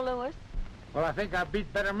beat Joe Louis? Well, I think I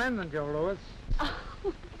beat better men than Joe Louis.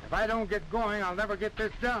 If I don't get going, I'll never get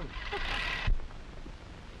this done.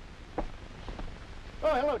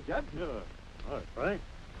 Oh, hello, Judge. Yeah. All right, Frank.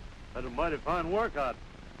 Had a mighty fine workout.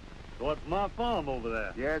 Going from my farm over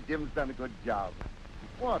there. Yeah, Jim's done a good job.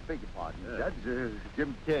 Well, I beg your pardon, Yeah. Judge.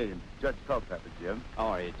 Jim Kane, Judge Culpepper, Jim. How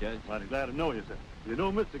are you, Judge? Mighty glad to know you, sir. You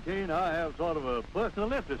know, Mr. Kane, I have sort of a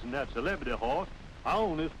personal interest in that celebrity horse. I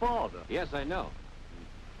own his father. Yes, I know.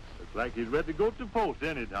 Looks like he's ready to go to the post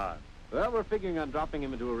any time. Well, we're figuring on dropping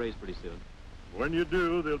him into a race pretty soon. When you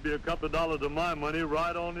do, there'll be a couple of dollars of my money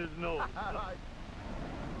right on his nose.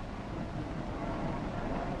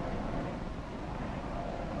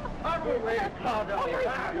 Here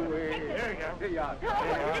you go.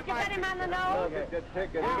 Did you get him on the nose? Just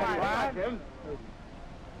take it.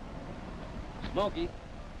 Smokey.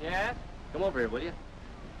 Yes? Come over here, will you?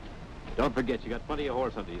 Don't forget, you got plenty of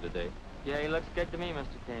horse under you today. Yeah, he looks good to me, Mr.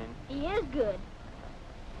 Kane. He is good.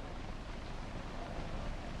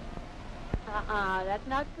 That's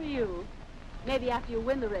not for you. Maybe after you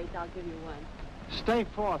win the race, I'll give you one. Stay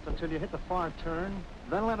forth until you hit the far turn,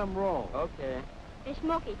 then let him roll. Okay. Hey,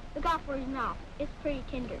 Smokey, look out for his mouth. It's pretty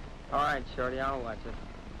tender. All right, Shorty, I'll watch it.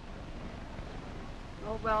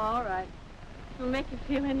 Oh, well, all right. It'll make you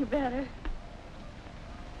feel any better.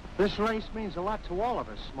 This race means a lot to all of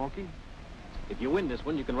us, Smokey. If you win this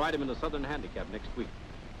one, you can ride him in the Southern Handicap next week.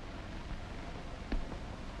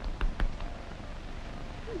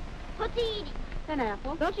 What's he eating? An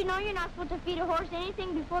apple. Don't you know you're not supposed to feed a horse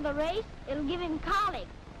anything before the race? It'll give him colic.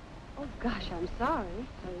 Oh, gosh, I'm sorry.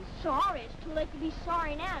 Sorry. It's too late to be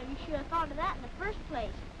sorry now. You should have thought of that in the first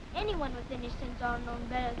place. Anyone with any sense ought to know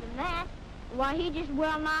better than that. Why, he just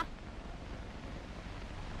will not...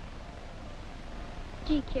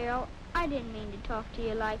 Gee, Carol, I didn't mean to talk to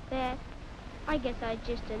you like that. I guess I was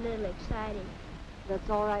just a little excited. That's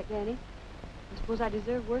all right, Danny. I suppose I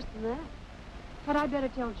deserve worse than that. But I'd better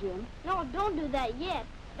tell Jim. No, don't do that yet.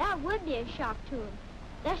 That would be a shock to him.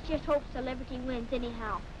 Let's just hope celebrity wins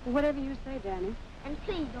anyhow. Whatever you say, Danny. And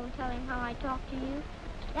please don't tell him how I talked to you.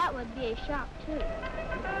 That would be a shock, too.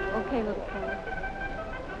 Okay, little fella.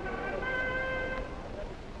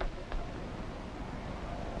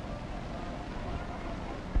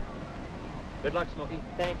 Good luck, Smokey.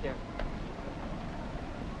 Thank you.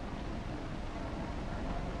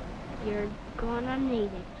 You're gonna need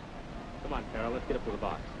it. Come on, Farrell, let's get up to the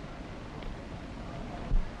box.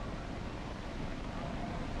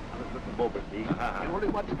 Let's look them over, see? The only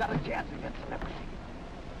one's got a chance against celebrity.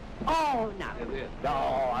 Oh, now.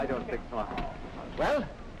 No, I don't think so. Well,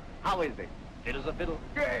 how is it? It is a fiddle.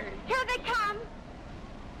 Here they come.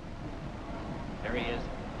 There he is.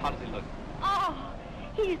 How does he look? Oh,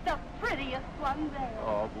 he's the prettiest one there.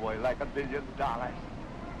 Oh, boy, like $1 billion.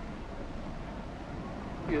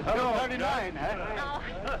 You're Hello, still 39, huh? Hello.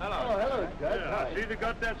 Oh, hello, Judge. Yeah, I see they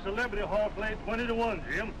got that celebrity horse laid 20-1,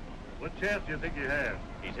 Jim. What chance do you think he has?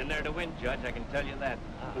 He's in there to win, Judge, I can tell you that.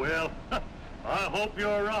 Well, I hope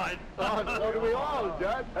you're right. Oh, so do we all,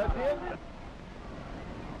 Judge. That's it.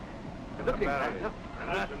 Looking handsome.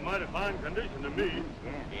 That's in mighty fine condition to me.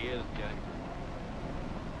 He is, Judge.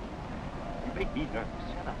 You make me nervous.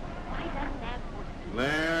 Shut up. Why doesn't that work?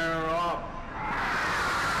 They're off.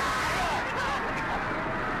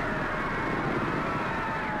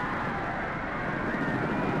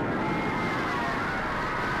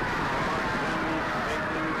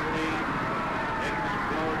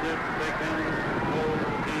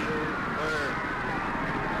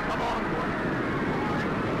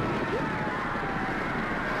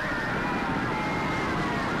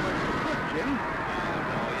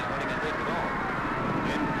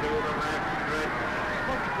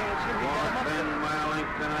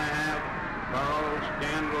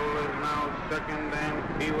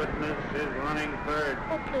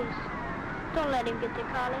 Oh, please. Don't let him get the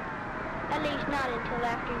colic. At least not until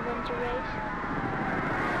after he wins the race.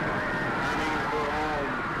 Running for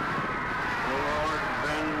home. The Lord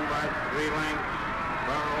Ben by 3 lengths.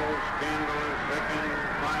 Farrell Scandal is second,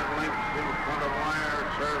 5 lengths in front of Wire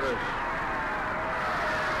Service.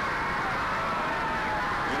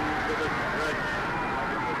 Into the stretch.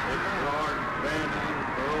 It's Lord Ben,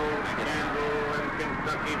 Farrell Scandal, and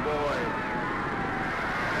Kentucky Boy.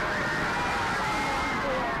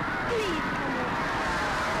 Please, come on.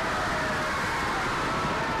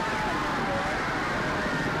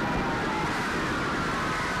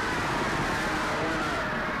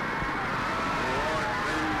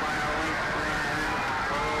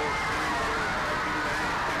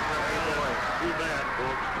 Too bad,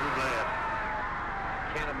 folks, too bad.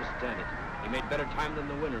 Can't understand it. He made better time than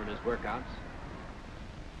the winner in his workouts.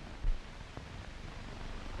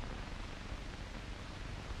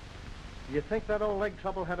 You think that old leg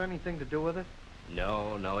trouble had anything to do with it?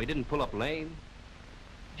 No, he didn't pull up lame.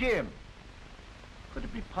 Jim, could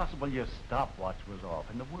it be possible your stopwatch was off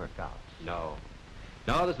in the workouts? No,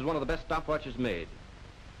 this is one of the best stopwatches made.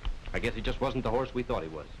 I guess he just wasn't the horse we thought he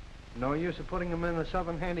was. No use of putting him in the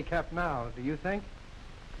Southern Handicap now, do you think?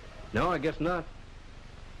 No, I guess not.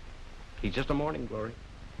 He's just a morning glory.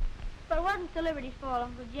 But it wasn't Celebrity's fault,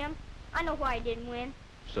 Uncle Jim. I know why he didn't win.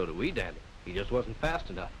 So do we, Dandy. He just wasn't fast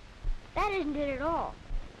enough. That isn't it at all.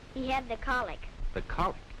 He had the colic. The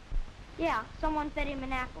colic? Yeah, someone fed him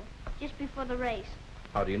an apple just before the race.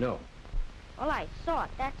 How do you know? Well, I saw it,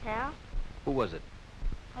 that's how. Who was it?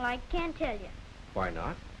 Well, I can't tell you. Why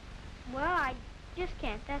not? Well, I just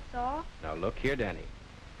can't, that's all. Now, look here, Danny.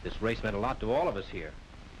 This race meant a lot to all of us here.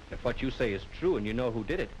 If what you say is true and you know who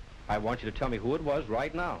did it, I want you to tell me who it was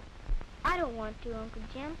right now. I don't want to, Uncle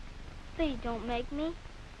Jim. Please don't make me.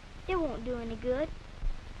 It won't do any good.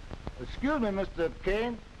 Excuse me, Mr.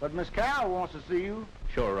 Kane, but Miss Clara wants to see you.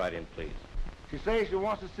 Show her right in, please. She says she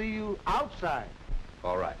wants to see you outside.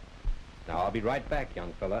 All right. Now, I'll be right back,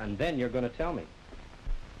 young fella, and then you're going to tell me.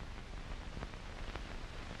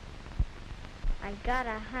 I got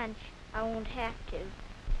a hunch I won't have to.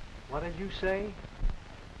 What did you say?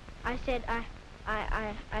 I said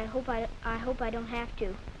I hope I don't have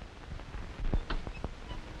to.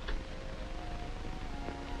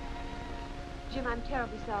 Jim, I'm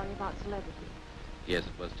terribly sorry about Celebrity. Yes,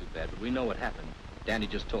 it was too bad, but we know what happened. Danny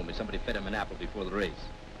just told me somebody fed him an apple before the race.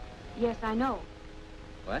 Yes, I know.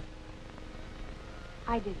 What?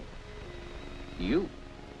 I did it. You?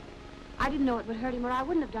 I didn't know it would hurt him, or I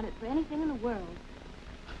wouldn't have done it for anything in the world.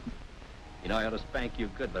 You know, I ought to spank you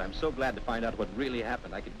good, but I'm so glad to find out what really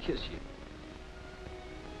happened. I could kiss you.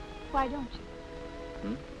 Why don't you?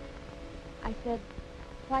 Hmm? I said,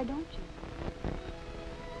 why don't you?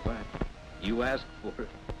 What? You asked for it.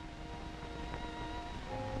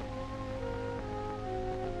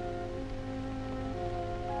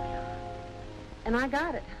 And I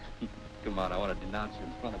got it. Come on, I want to denounce you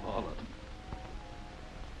in front of all of them.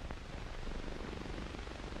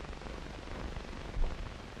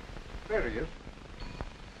 There he is.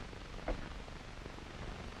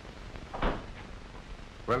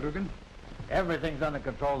 Well, Dugan? Everything's under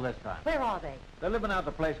control this time. Where are they? They're living out at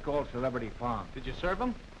the place called Celebrity Farm. Did you serve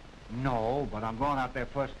them? No, but I'm going out there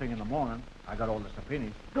first thing in the morning. I got all the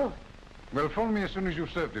subpoenas. Good. Well, phone me as soon as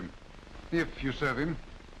you've served him. If you serve him.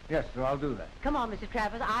 Yes, sir, I'll do that. Come on, Mr.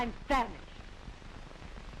 Travers. I'm famished.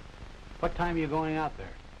 What time are you going out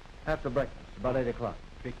there? After breakfast, about 8 o'clock.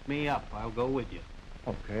 Pick me up. I'll go with you.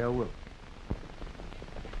 Okay, I will.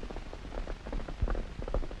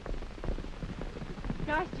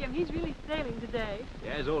 Gosh, Jim, he's really sailing today.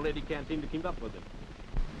 Yeah, his old lady can't seem to keep up with him.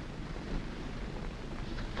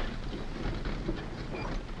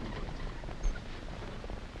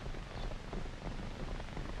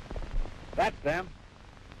 That's them.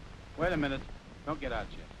 Wait a minute. Don't get out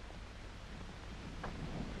yet.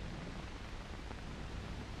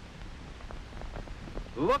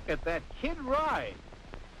 Look at that kid ride.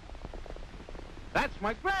 That's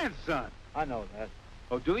my grandson. I know that.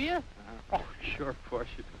 Oh, do you? Oh, sure, of course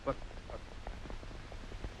you do. Look.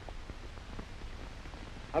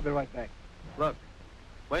 I'll be right back. Look,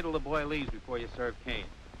 wait till the boy leaves before you serve Kane.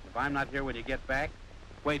 If I'm not here when you get back,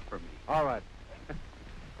 wait for me. All right.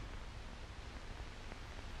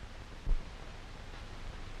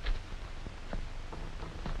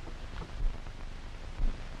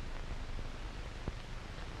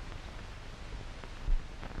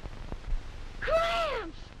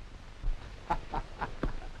 Gramps!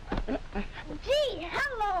 Gee,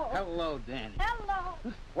 hello! Hello, Danny. Hello!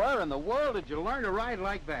 Where in the world did you learn to ride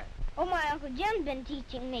like that? Oh, my Uncle Jim's been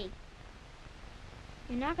teaching me.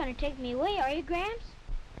 You're not going to take me away, are you, Gramps?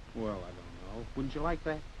 Well, I don't know. Wouldn't you like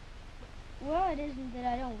that? Well, it isn't that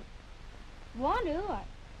I don't want to.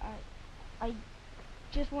 I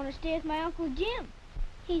just want to stay with my Uncle Jim.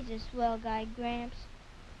 He's a swell guy, Gramps.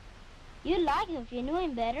 You'd like him if you knew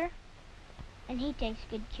him better. And he takes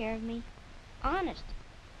good care of me. Honest.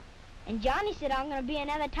 And Johnny said I'm going to be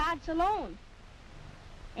another Todd Salone.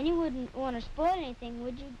 And you wouldn't want to spoil anything,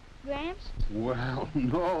 would you, Gramps? Well,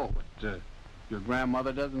 no, but your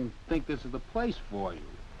grandmother doesn't think this is the place for you.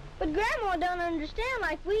 But Grandma don't understand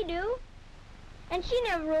like we do. And she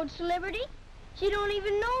never rode Celebrity. She don't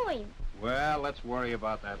even know him. Well, let's worry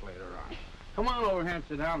about that later on. Come on over here and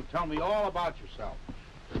sit down and tell me all about yourself.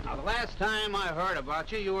 Now, the last time I heard about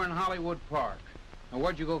you, you were in Hollywood Park. Now,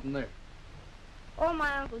 where'd you go from there? Oh,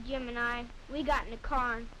 my Uncle Jim and I, we got in a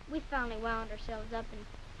car and we finally wound ourselves up in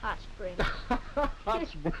Hot Springs. Hot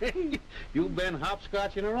Springs? You've been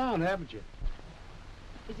hopscotching around, haven't you?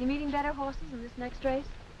 Is he meeting better horses in this next race?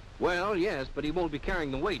 Well, yes, but he won't be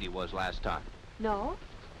carrying the weight he was last time. No?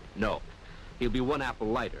 No. He'll be 1 apple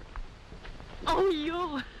lighter. Oh,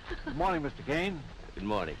 you! Good morning, Mr. Kane. Good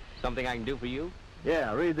morning. Something I can do for you?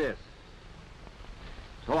 Yeah, read this.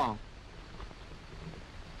 So long.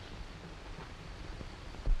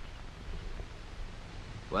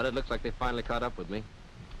 Well, it looks like they finally caught up with me.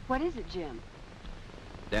 What is it, Jim?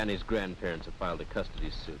 Danny's grandparents have filed a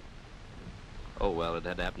custody suit. Oh, well, it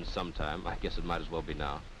had to happen sometime. I guess it might as well be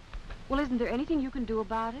now. Well, isn't there anything you can do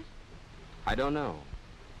about it? I don't know.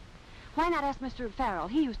 Why not ask Mr. Farrell?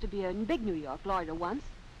 He used to be a big New York lawyer once.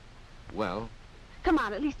 Well, Come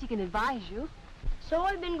on, at least he can advise you. So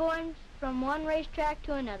I've been going from one racetrack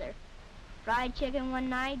to another. Fried chicken one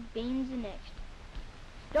night, beans the next.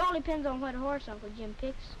 It all depends on what horse Uncle Jim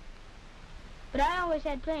picks. But I always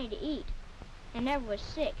had plenty to eat, and never was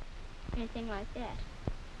sick, anything like that.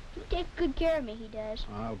 He takes good care of me, he does.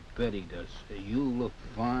 I'll bet he does. You look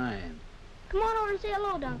fine. Come on over and say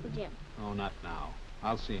hello to Uncle Jim. Oh, not now.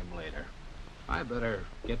 I'll see him later. I better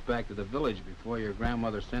get back to the village before your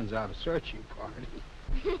grandmother sends out a searching party.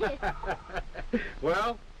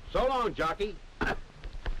 well, so long, jockey. So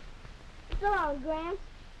long, Gramps.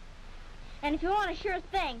 And if you want a sure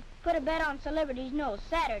thing, put a bet on Celebrity's nose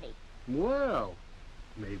Saturday. Well,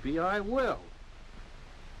 maybe I will.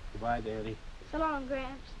 Goodbye, Danny. So long,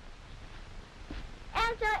 Gramps.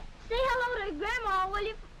 And say hello to Grandma, will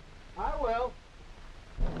you? I will.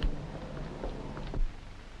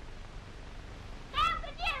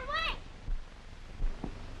 Uncle Jim, wait!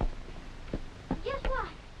 Guess what?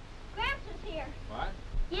 Gramps is here. What?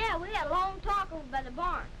 Yeah, we had a long talk over by the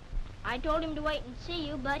barn. I told him to wait and see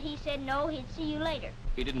you, but he said no, he'd see you later.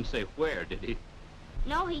 He didn't say where, did he?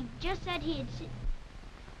 No, he just said he'd see...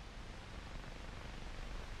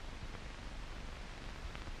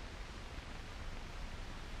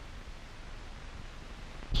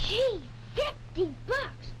 Gee, $50!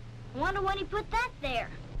 I wonder when he put that there.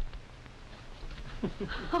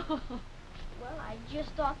 Well, I just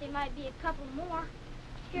thought there might be a couple more.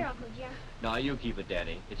 Here, Uncle Jim. No, you keep it,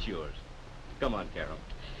 Danny. It's yours. Come on, Carol.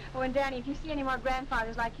 Oh, and Danny, if you see any more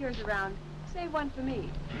grandfathers like yours around, save one for me.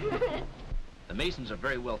 The Masons are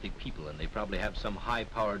very wealthy people, and they probably have some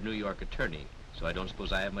high-powered New York attorney, so I don't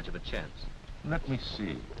suppose I have much of a chance. Let me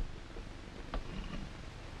see.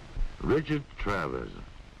 Richard Travers.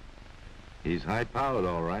 He's high-powered,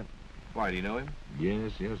 all right. Why, do you know him?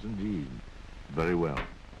 Yes, yes, indeed. Very well.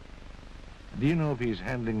 Do you know if he's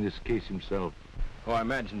handling this case himself? Oh, I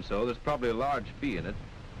imagine so. There's probably a large fee in it.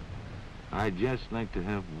 I'd just like to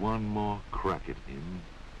have one more crack at him.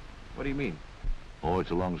 What do you mean? Oh,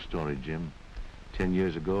 it's a long story, Jim. 10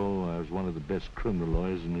 years ago, I was one of the best criminal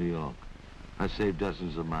lawyers in New York. I saved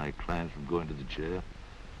dozens of my clients from going to the chair.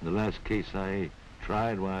 And the last case I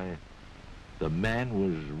tried, why, the man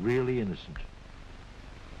was really innocent.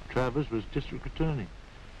 Travers was district attorney.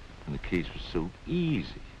 And the case was so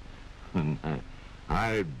easy. And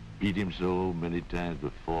I beat him so many times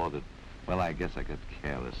before that, well, I guess I got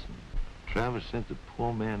careless. And Travers sent the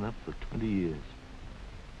poor man up for 20 years.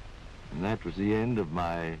 And that was the end of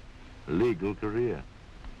my legal career.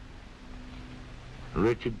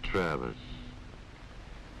 Richard Travers,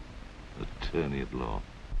 attorney at law.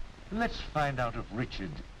 Let's find out if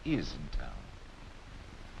Richard is in town.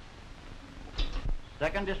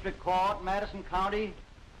 2nd District Court, Madison County,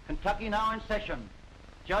 Kentucky now in session.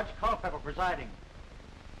 Judge Culpepper presiding.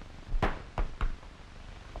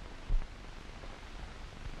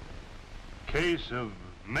 Case of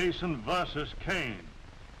Mason versus Kane.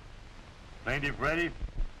 Plaintiff ready?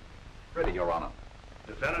 Ready, Your Honor.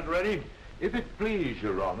 Defendant ready? If it please,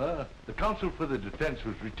 Your Honor, the counsel for the defense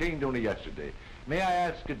was retained only yesterday. May I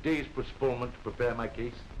ask a day's postponement to prepare my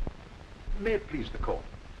case? May it please the court.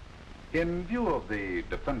 In view of the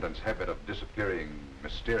defendant's habit of disappearing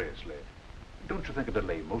mysteriously, don't you think a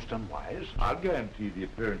delay most unwise? I'll guarantee the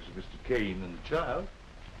appearance of Mr. Kane and the child.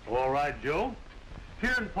 All right, Joe.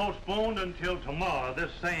 Hearing postponed until tomorrow,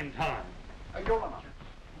 this same time. Your Honor.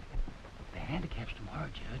 The handicap's tomorrow,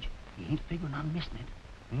 Judge. He ain't figuring on missing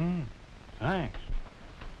it. Thanks.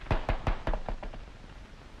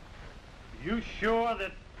 You sure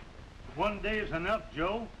that one day's enough,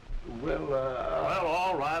 Joe? Well, Well,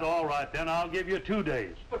 all right, then I'll give you 2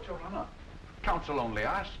 days. But, Your Honor, counsel only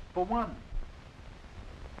asked for one.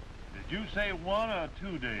 Did you say 1 or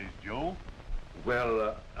 2 days, Joe?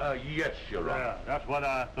 well, yes, Your Honor. Yeah, that's what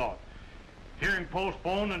I thought. Hearing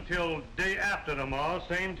postponed until day after tomorrow,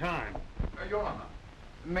 same time. Your Honor,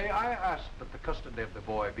 may I ask that the custody of the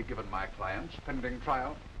boy be given my clients pending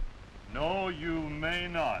trial? No, you may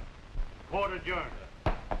not. Court adjourned.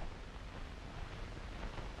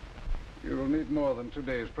 You'll need more than 2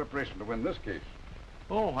 days' preparation to win this case.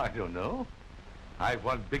 Oh, I don't know. I've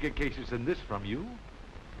won bigger cases than this from you,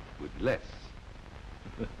 with less.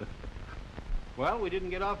 Well, we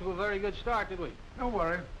didn't get off to a very good start, did we? Don't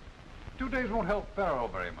worry. 2 days won't help Farrell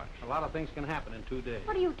very much. A lot of things can happen in 2 days.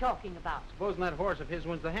 What are you talking about? Supposing that horse of his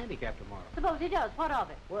wins the handicap tomorrow. Suppose he does. What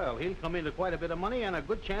of it? Well, he'll come into quite a bit of money and a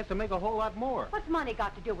good chance to make a whole lot more. What's money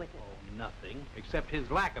got to do with it? Oh, nothing. Except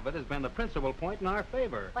his lack of it has been the principal point in our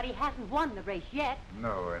favor. But he hasn't won the race yet.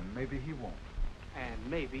 No, and maybe he won't.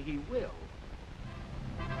 And maybe he will.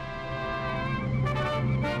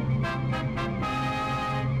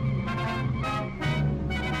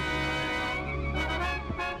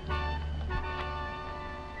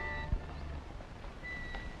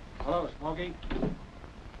 Hello, Smokey.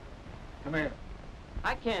 Come here.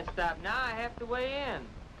 I can't stop now. I have to weigh in.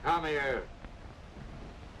 Come here.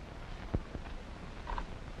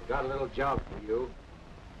 Got a little job for you.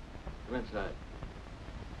 Come inside.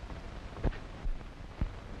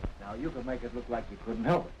 Now, you can make it look like you couldn't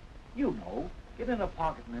help it. You know. Get in a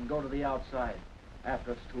pocket and then go to the outside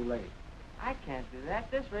after it's too late. I can't do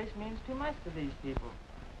that. This race means too much to these people.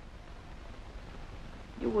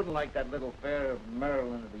 You wouldn't like that little fare of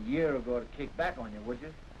Maryland of a year ago to kick back on you, would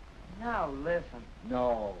you? Now, listen.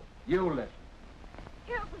 No. You listen.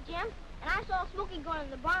 Here, Uncle Jim, and I saw Smokey going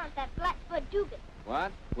in the barn with that flat-foot Dugan.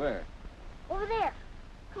 What? Where? Over there.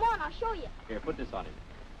 Come on, I'll show you. Here, put this on him.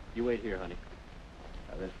 You wait here, honey.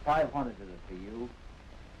 Now, there's 500 of it for you.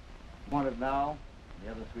 Want it now?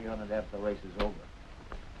 The other 300 after the race is over.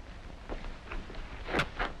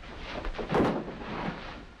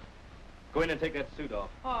 Go in and take that suit off.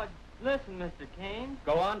 Oh, listen, Mr. Kane.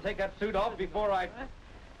 Go on, take that suit off before I...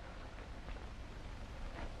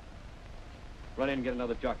 Run in and get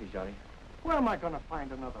another jockey, Johnny. Where am I going to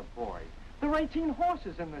find another boy? There are 18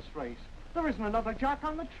 horses in this race. There isn't another jock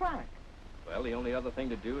on the track. Well, the only other thing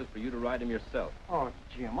to do is for you to ride him yourself. Oh,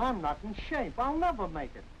 Jim, I'm not in shape. I'll never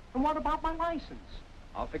make it. And what about my license?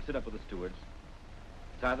 I'll fix it up with the stewards.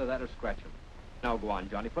 It's either that or scratch him. Now go on,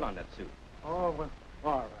 Johnny. Put on that suit. Oh, well,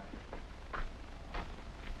 all right.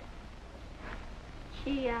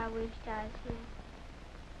 Gee, I wished I was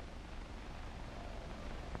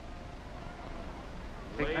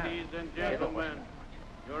here. Ladies and gentlemen,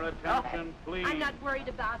 your attention, please. I'm not worried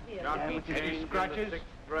about him. Jockey change in the sixth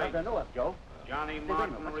race. I know it, Joe. Johnny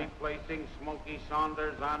Martin replacing Smokey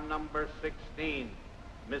Saunders on number 16,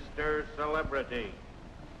 Mr. Celebrity.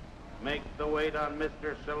 Make the weight on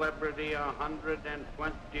Mr. Celebrity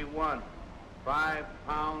 121. 5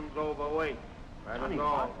 pounds overweight. That is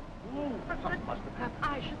all.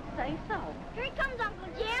 I should say so. Here he comes, Uncle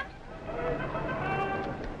Jim.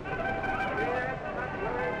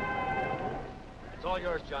 It's all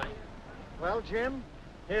yours, Johnny. Well, Jim,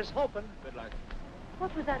 here's hoping. Good luck.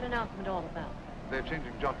 What was that announcement all about? They're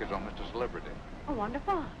changing jockeys on Mr. Celebrity. Oh,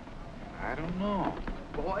 wonderful. I don't know.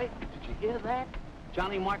 Boy, did you hear that?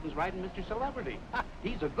 Johnny Martin's riding Mr. Celebrity. Ha,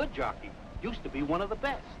 he's a good jockey. Used to be one of the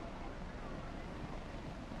best.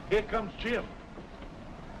 Here comes Jim.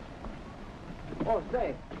 Oh,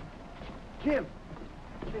 say. Jim.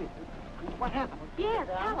 Gee, what happened? Yes,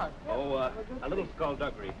 tell us. Oh, a little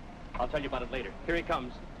skullduggery. I'll tell you about it later. Here he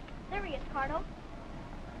comes. There he is, Cardo.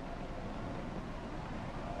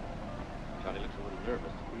 Johnny looks a little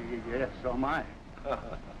nervous. Yes, so am I.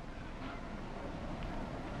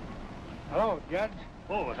 Hello, Judge.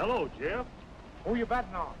 Oh, hello, Jeff. Who you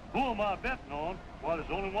betting on? Who am I betting on? Well, there's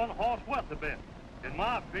only one horse worth the bet. In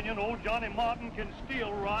my opinion, old Johnny Martin can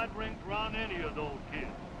still ride rings around any of those kids.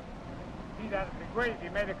 Gee, that'd be great if he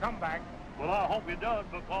made a comeback. Well, I hope he does,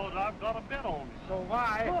 because I've got a bet on him. So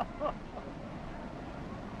why?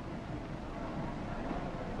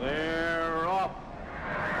 They're off.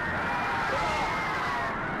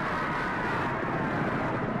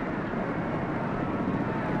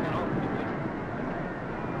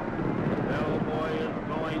 Bellboy is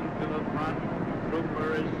going to the front. Trooper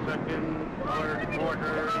is second. Colored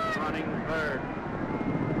Porter is running third.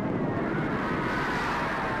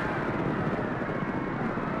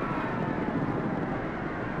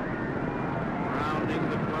 Rounding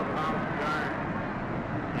the clubhouse yard.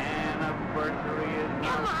 Anniversary is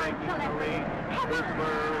now taking the lead.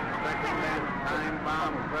 Trooper is second and Time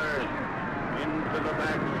Bomb third. Into the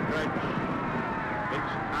back stretch.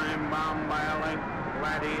 It's Time Bomb by a length.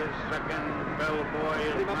 Laddie is second. Bellboy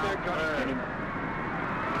is now third.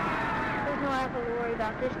 There's no apple to worry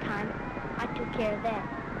about this time. I took care of that.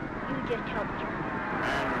 You just helped her.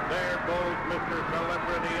 And there goes Mr.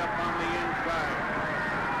 Celebrity up on the inside.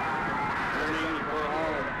 Turning for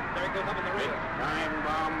home. There he goes up in the race. Time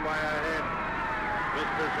Bomb by a head.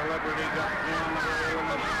 Mr. Celebrity got me on the rail in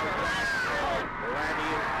the south.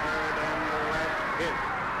 Laddie is third and the last hit.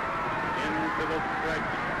 Into the stretch.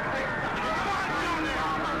 Time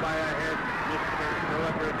bomb by a head. Mr.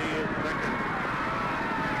 Celebrity is second.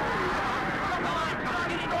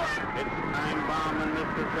 It's Time Bomb and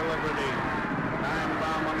Mr. Celebrity. Time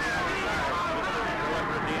Bomb on the outside. Mr.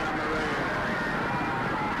 Celebrity on the rail.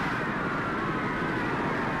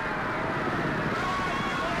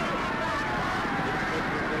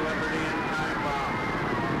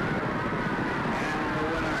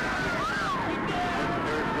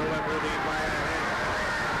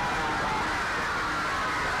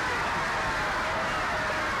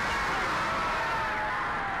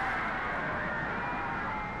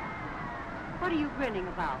 What are you grinning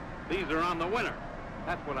about? These are on the winner.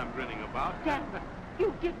 That's what I'm grinning about. Dad,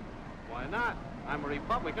 you didn't. Why not? I'm a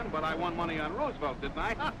Republican, but I won money on Roosevelt, didn't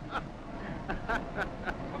I?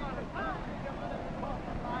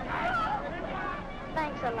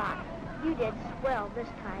 Thanks a lot. You did swell this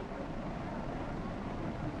time.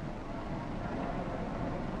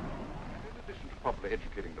 In addition to properly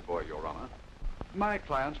educating the boy, Your Honor, my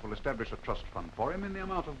clients will establish a trust fund for him in the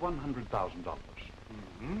amount of $100,000.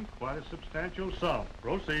 Quite a substantial sum.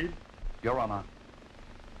 Proceed. Your Honor,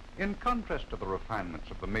 in contrast to the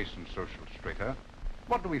refinements of the Mason social strata,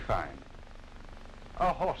 what do we find?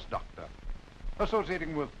 A horse doctor,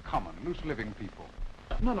 associating with common, loose-living people.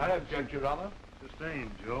 None of I object, Your Honor.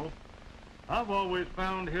 Sustained, Joe. I've always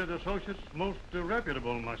found his associates most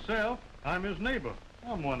reputable myself. I'm his neighbor.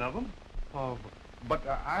 I'm one of them. Oh, but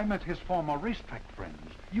I met his former racetrack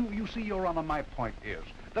friends. You see, Your Honor, my point is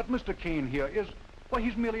that Mr. Kane here is, well,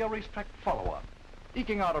 he's merely a racetrack follower,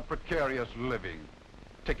 eking out a precarious living,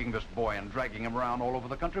 taking this boy and dragging him around all over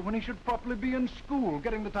the country when he should properly be in school,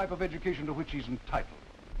 getting the type of education to which he's entitled.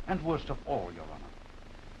 And worst of all, Your Honor,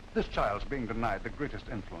 this child's being denied the greatest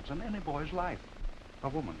influence in any boy's life, a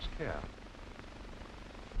woman's care.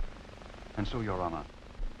 And so, Your Honor,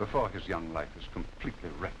 before his young life is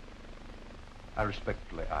completely wrecked, I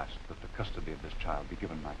respectfully ask that the custody of this child be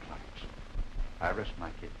given my clients. I rest my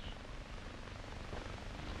case.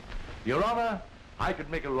 Your Honor, I could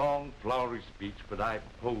make a long, flowery speech, but I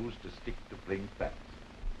propose to stick to plain facts.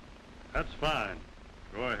 That's fine.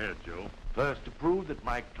 Go ahead, Joe. First, to prove that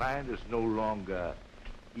my client is no longer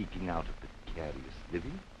eking out a precarious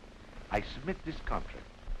living, I submit this contract.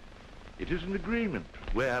 It is an agreement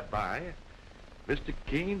whereby Mr.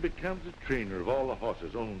 Kane becomes a trainer of all the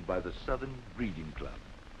horses owned by the Southern Breeding Club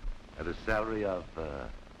at a salary of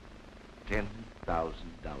 $10,000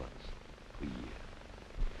 a year.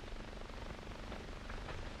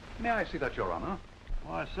 May I see that, Your Honor?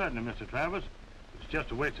 Why, certainly, Mr. Travers. It's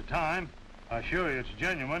just a waste of time. I assure you it's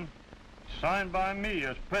genuine. It's signed by me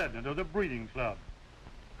as president of the breeding club.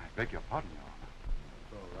 I beg your pardon, Your Honor.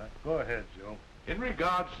 It's all right. Go ahead, Joe. In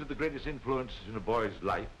regards to the greatest influences in a boy's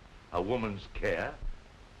life, a woman's care,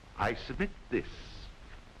 I submit this.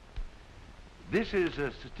 This is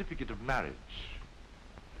a certificate of marriage,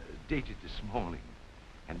 dated this morning,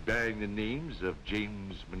 and bearing the names of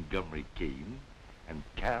James Montgomery Kane and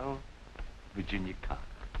Carol Virginia Cox.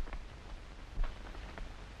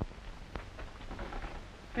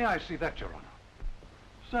 May I see that, Your Honor?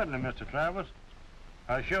 Certainly, Mr. Travers.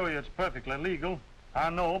 I assure you it's perfectly legal. I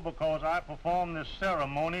know because I performed this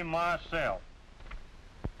ceremony myself.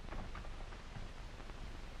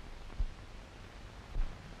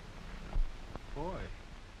 Boy,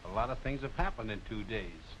 a lot of things have happened in 2 days.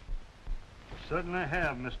 Certainly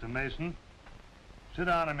have, Mr. Mason. Sit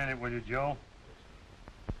down a minute, will you, Joe?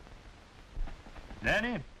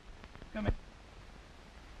 Danny, come in.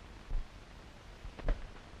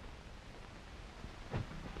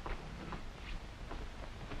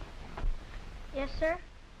 Yes, sir?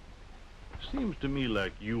 Seems to me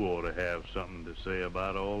like you ought to have something to say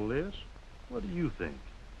about all this. What do you think?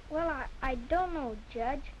 Well, I don't know,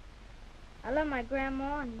 Judge. I love my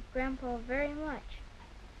grandma and grandpa very much.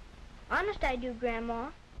 Honest I do, Grandma.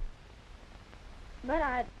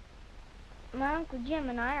 But my Uncle Jim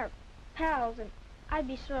and I are pals, and I'd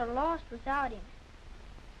be sort of lost without him.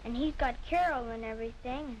 And he's got Carol and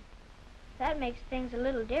everything, and that makes things a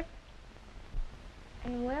little different.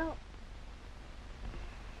 And, well,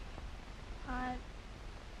 I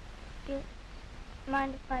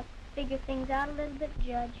mind if I figure things out a little bit,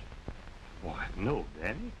 Judge? Why, no,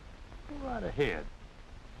 Danny. Go right ahead.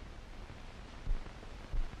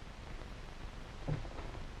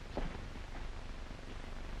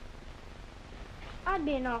 I'd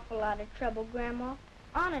be in an awful lot of trouble, Grandma.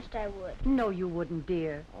 Honest, I would. No, you wouldn't,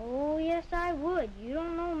 dear. Oh, yes, I would. You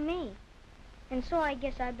don't know me. And so I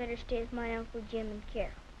guess I better stay with my Uncle Jim and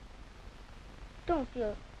Carol. Don't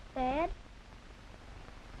feel bad.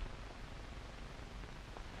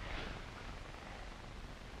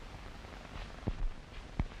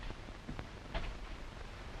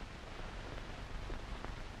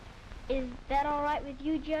 Is that all right with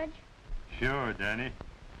you, Judge? Sure, Danny.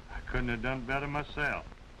 I couldn't have done better myself.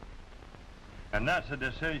 And that's a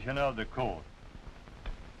decision of the court.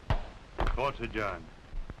 Court's adjourned.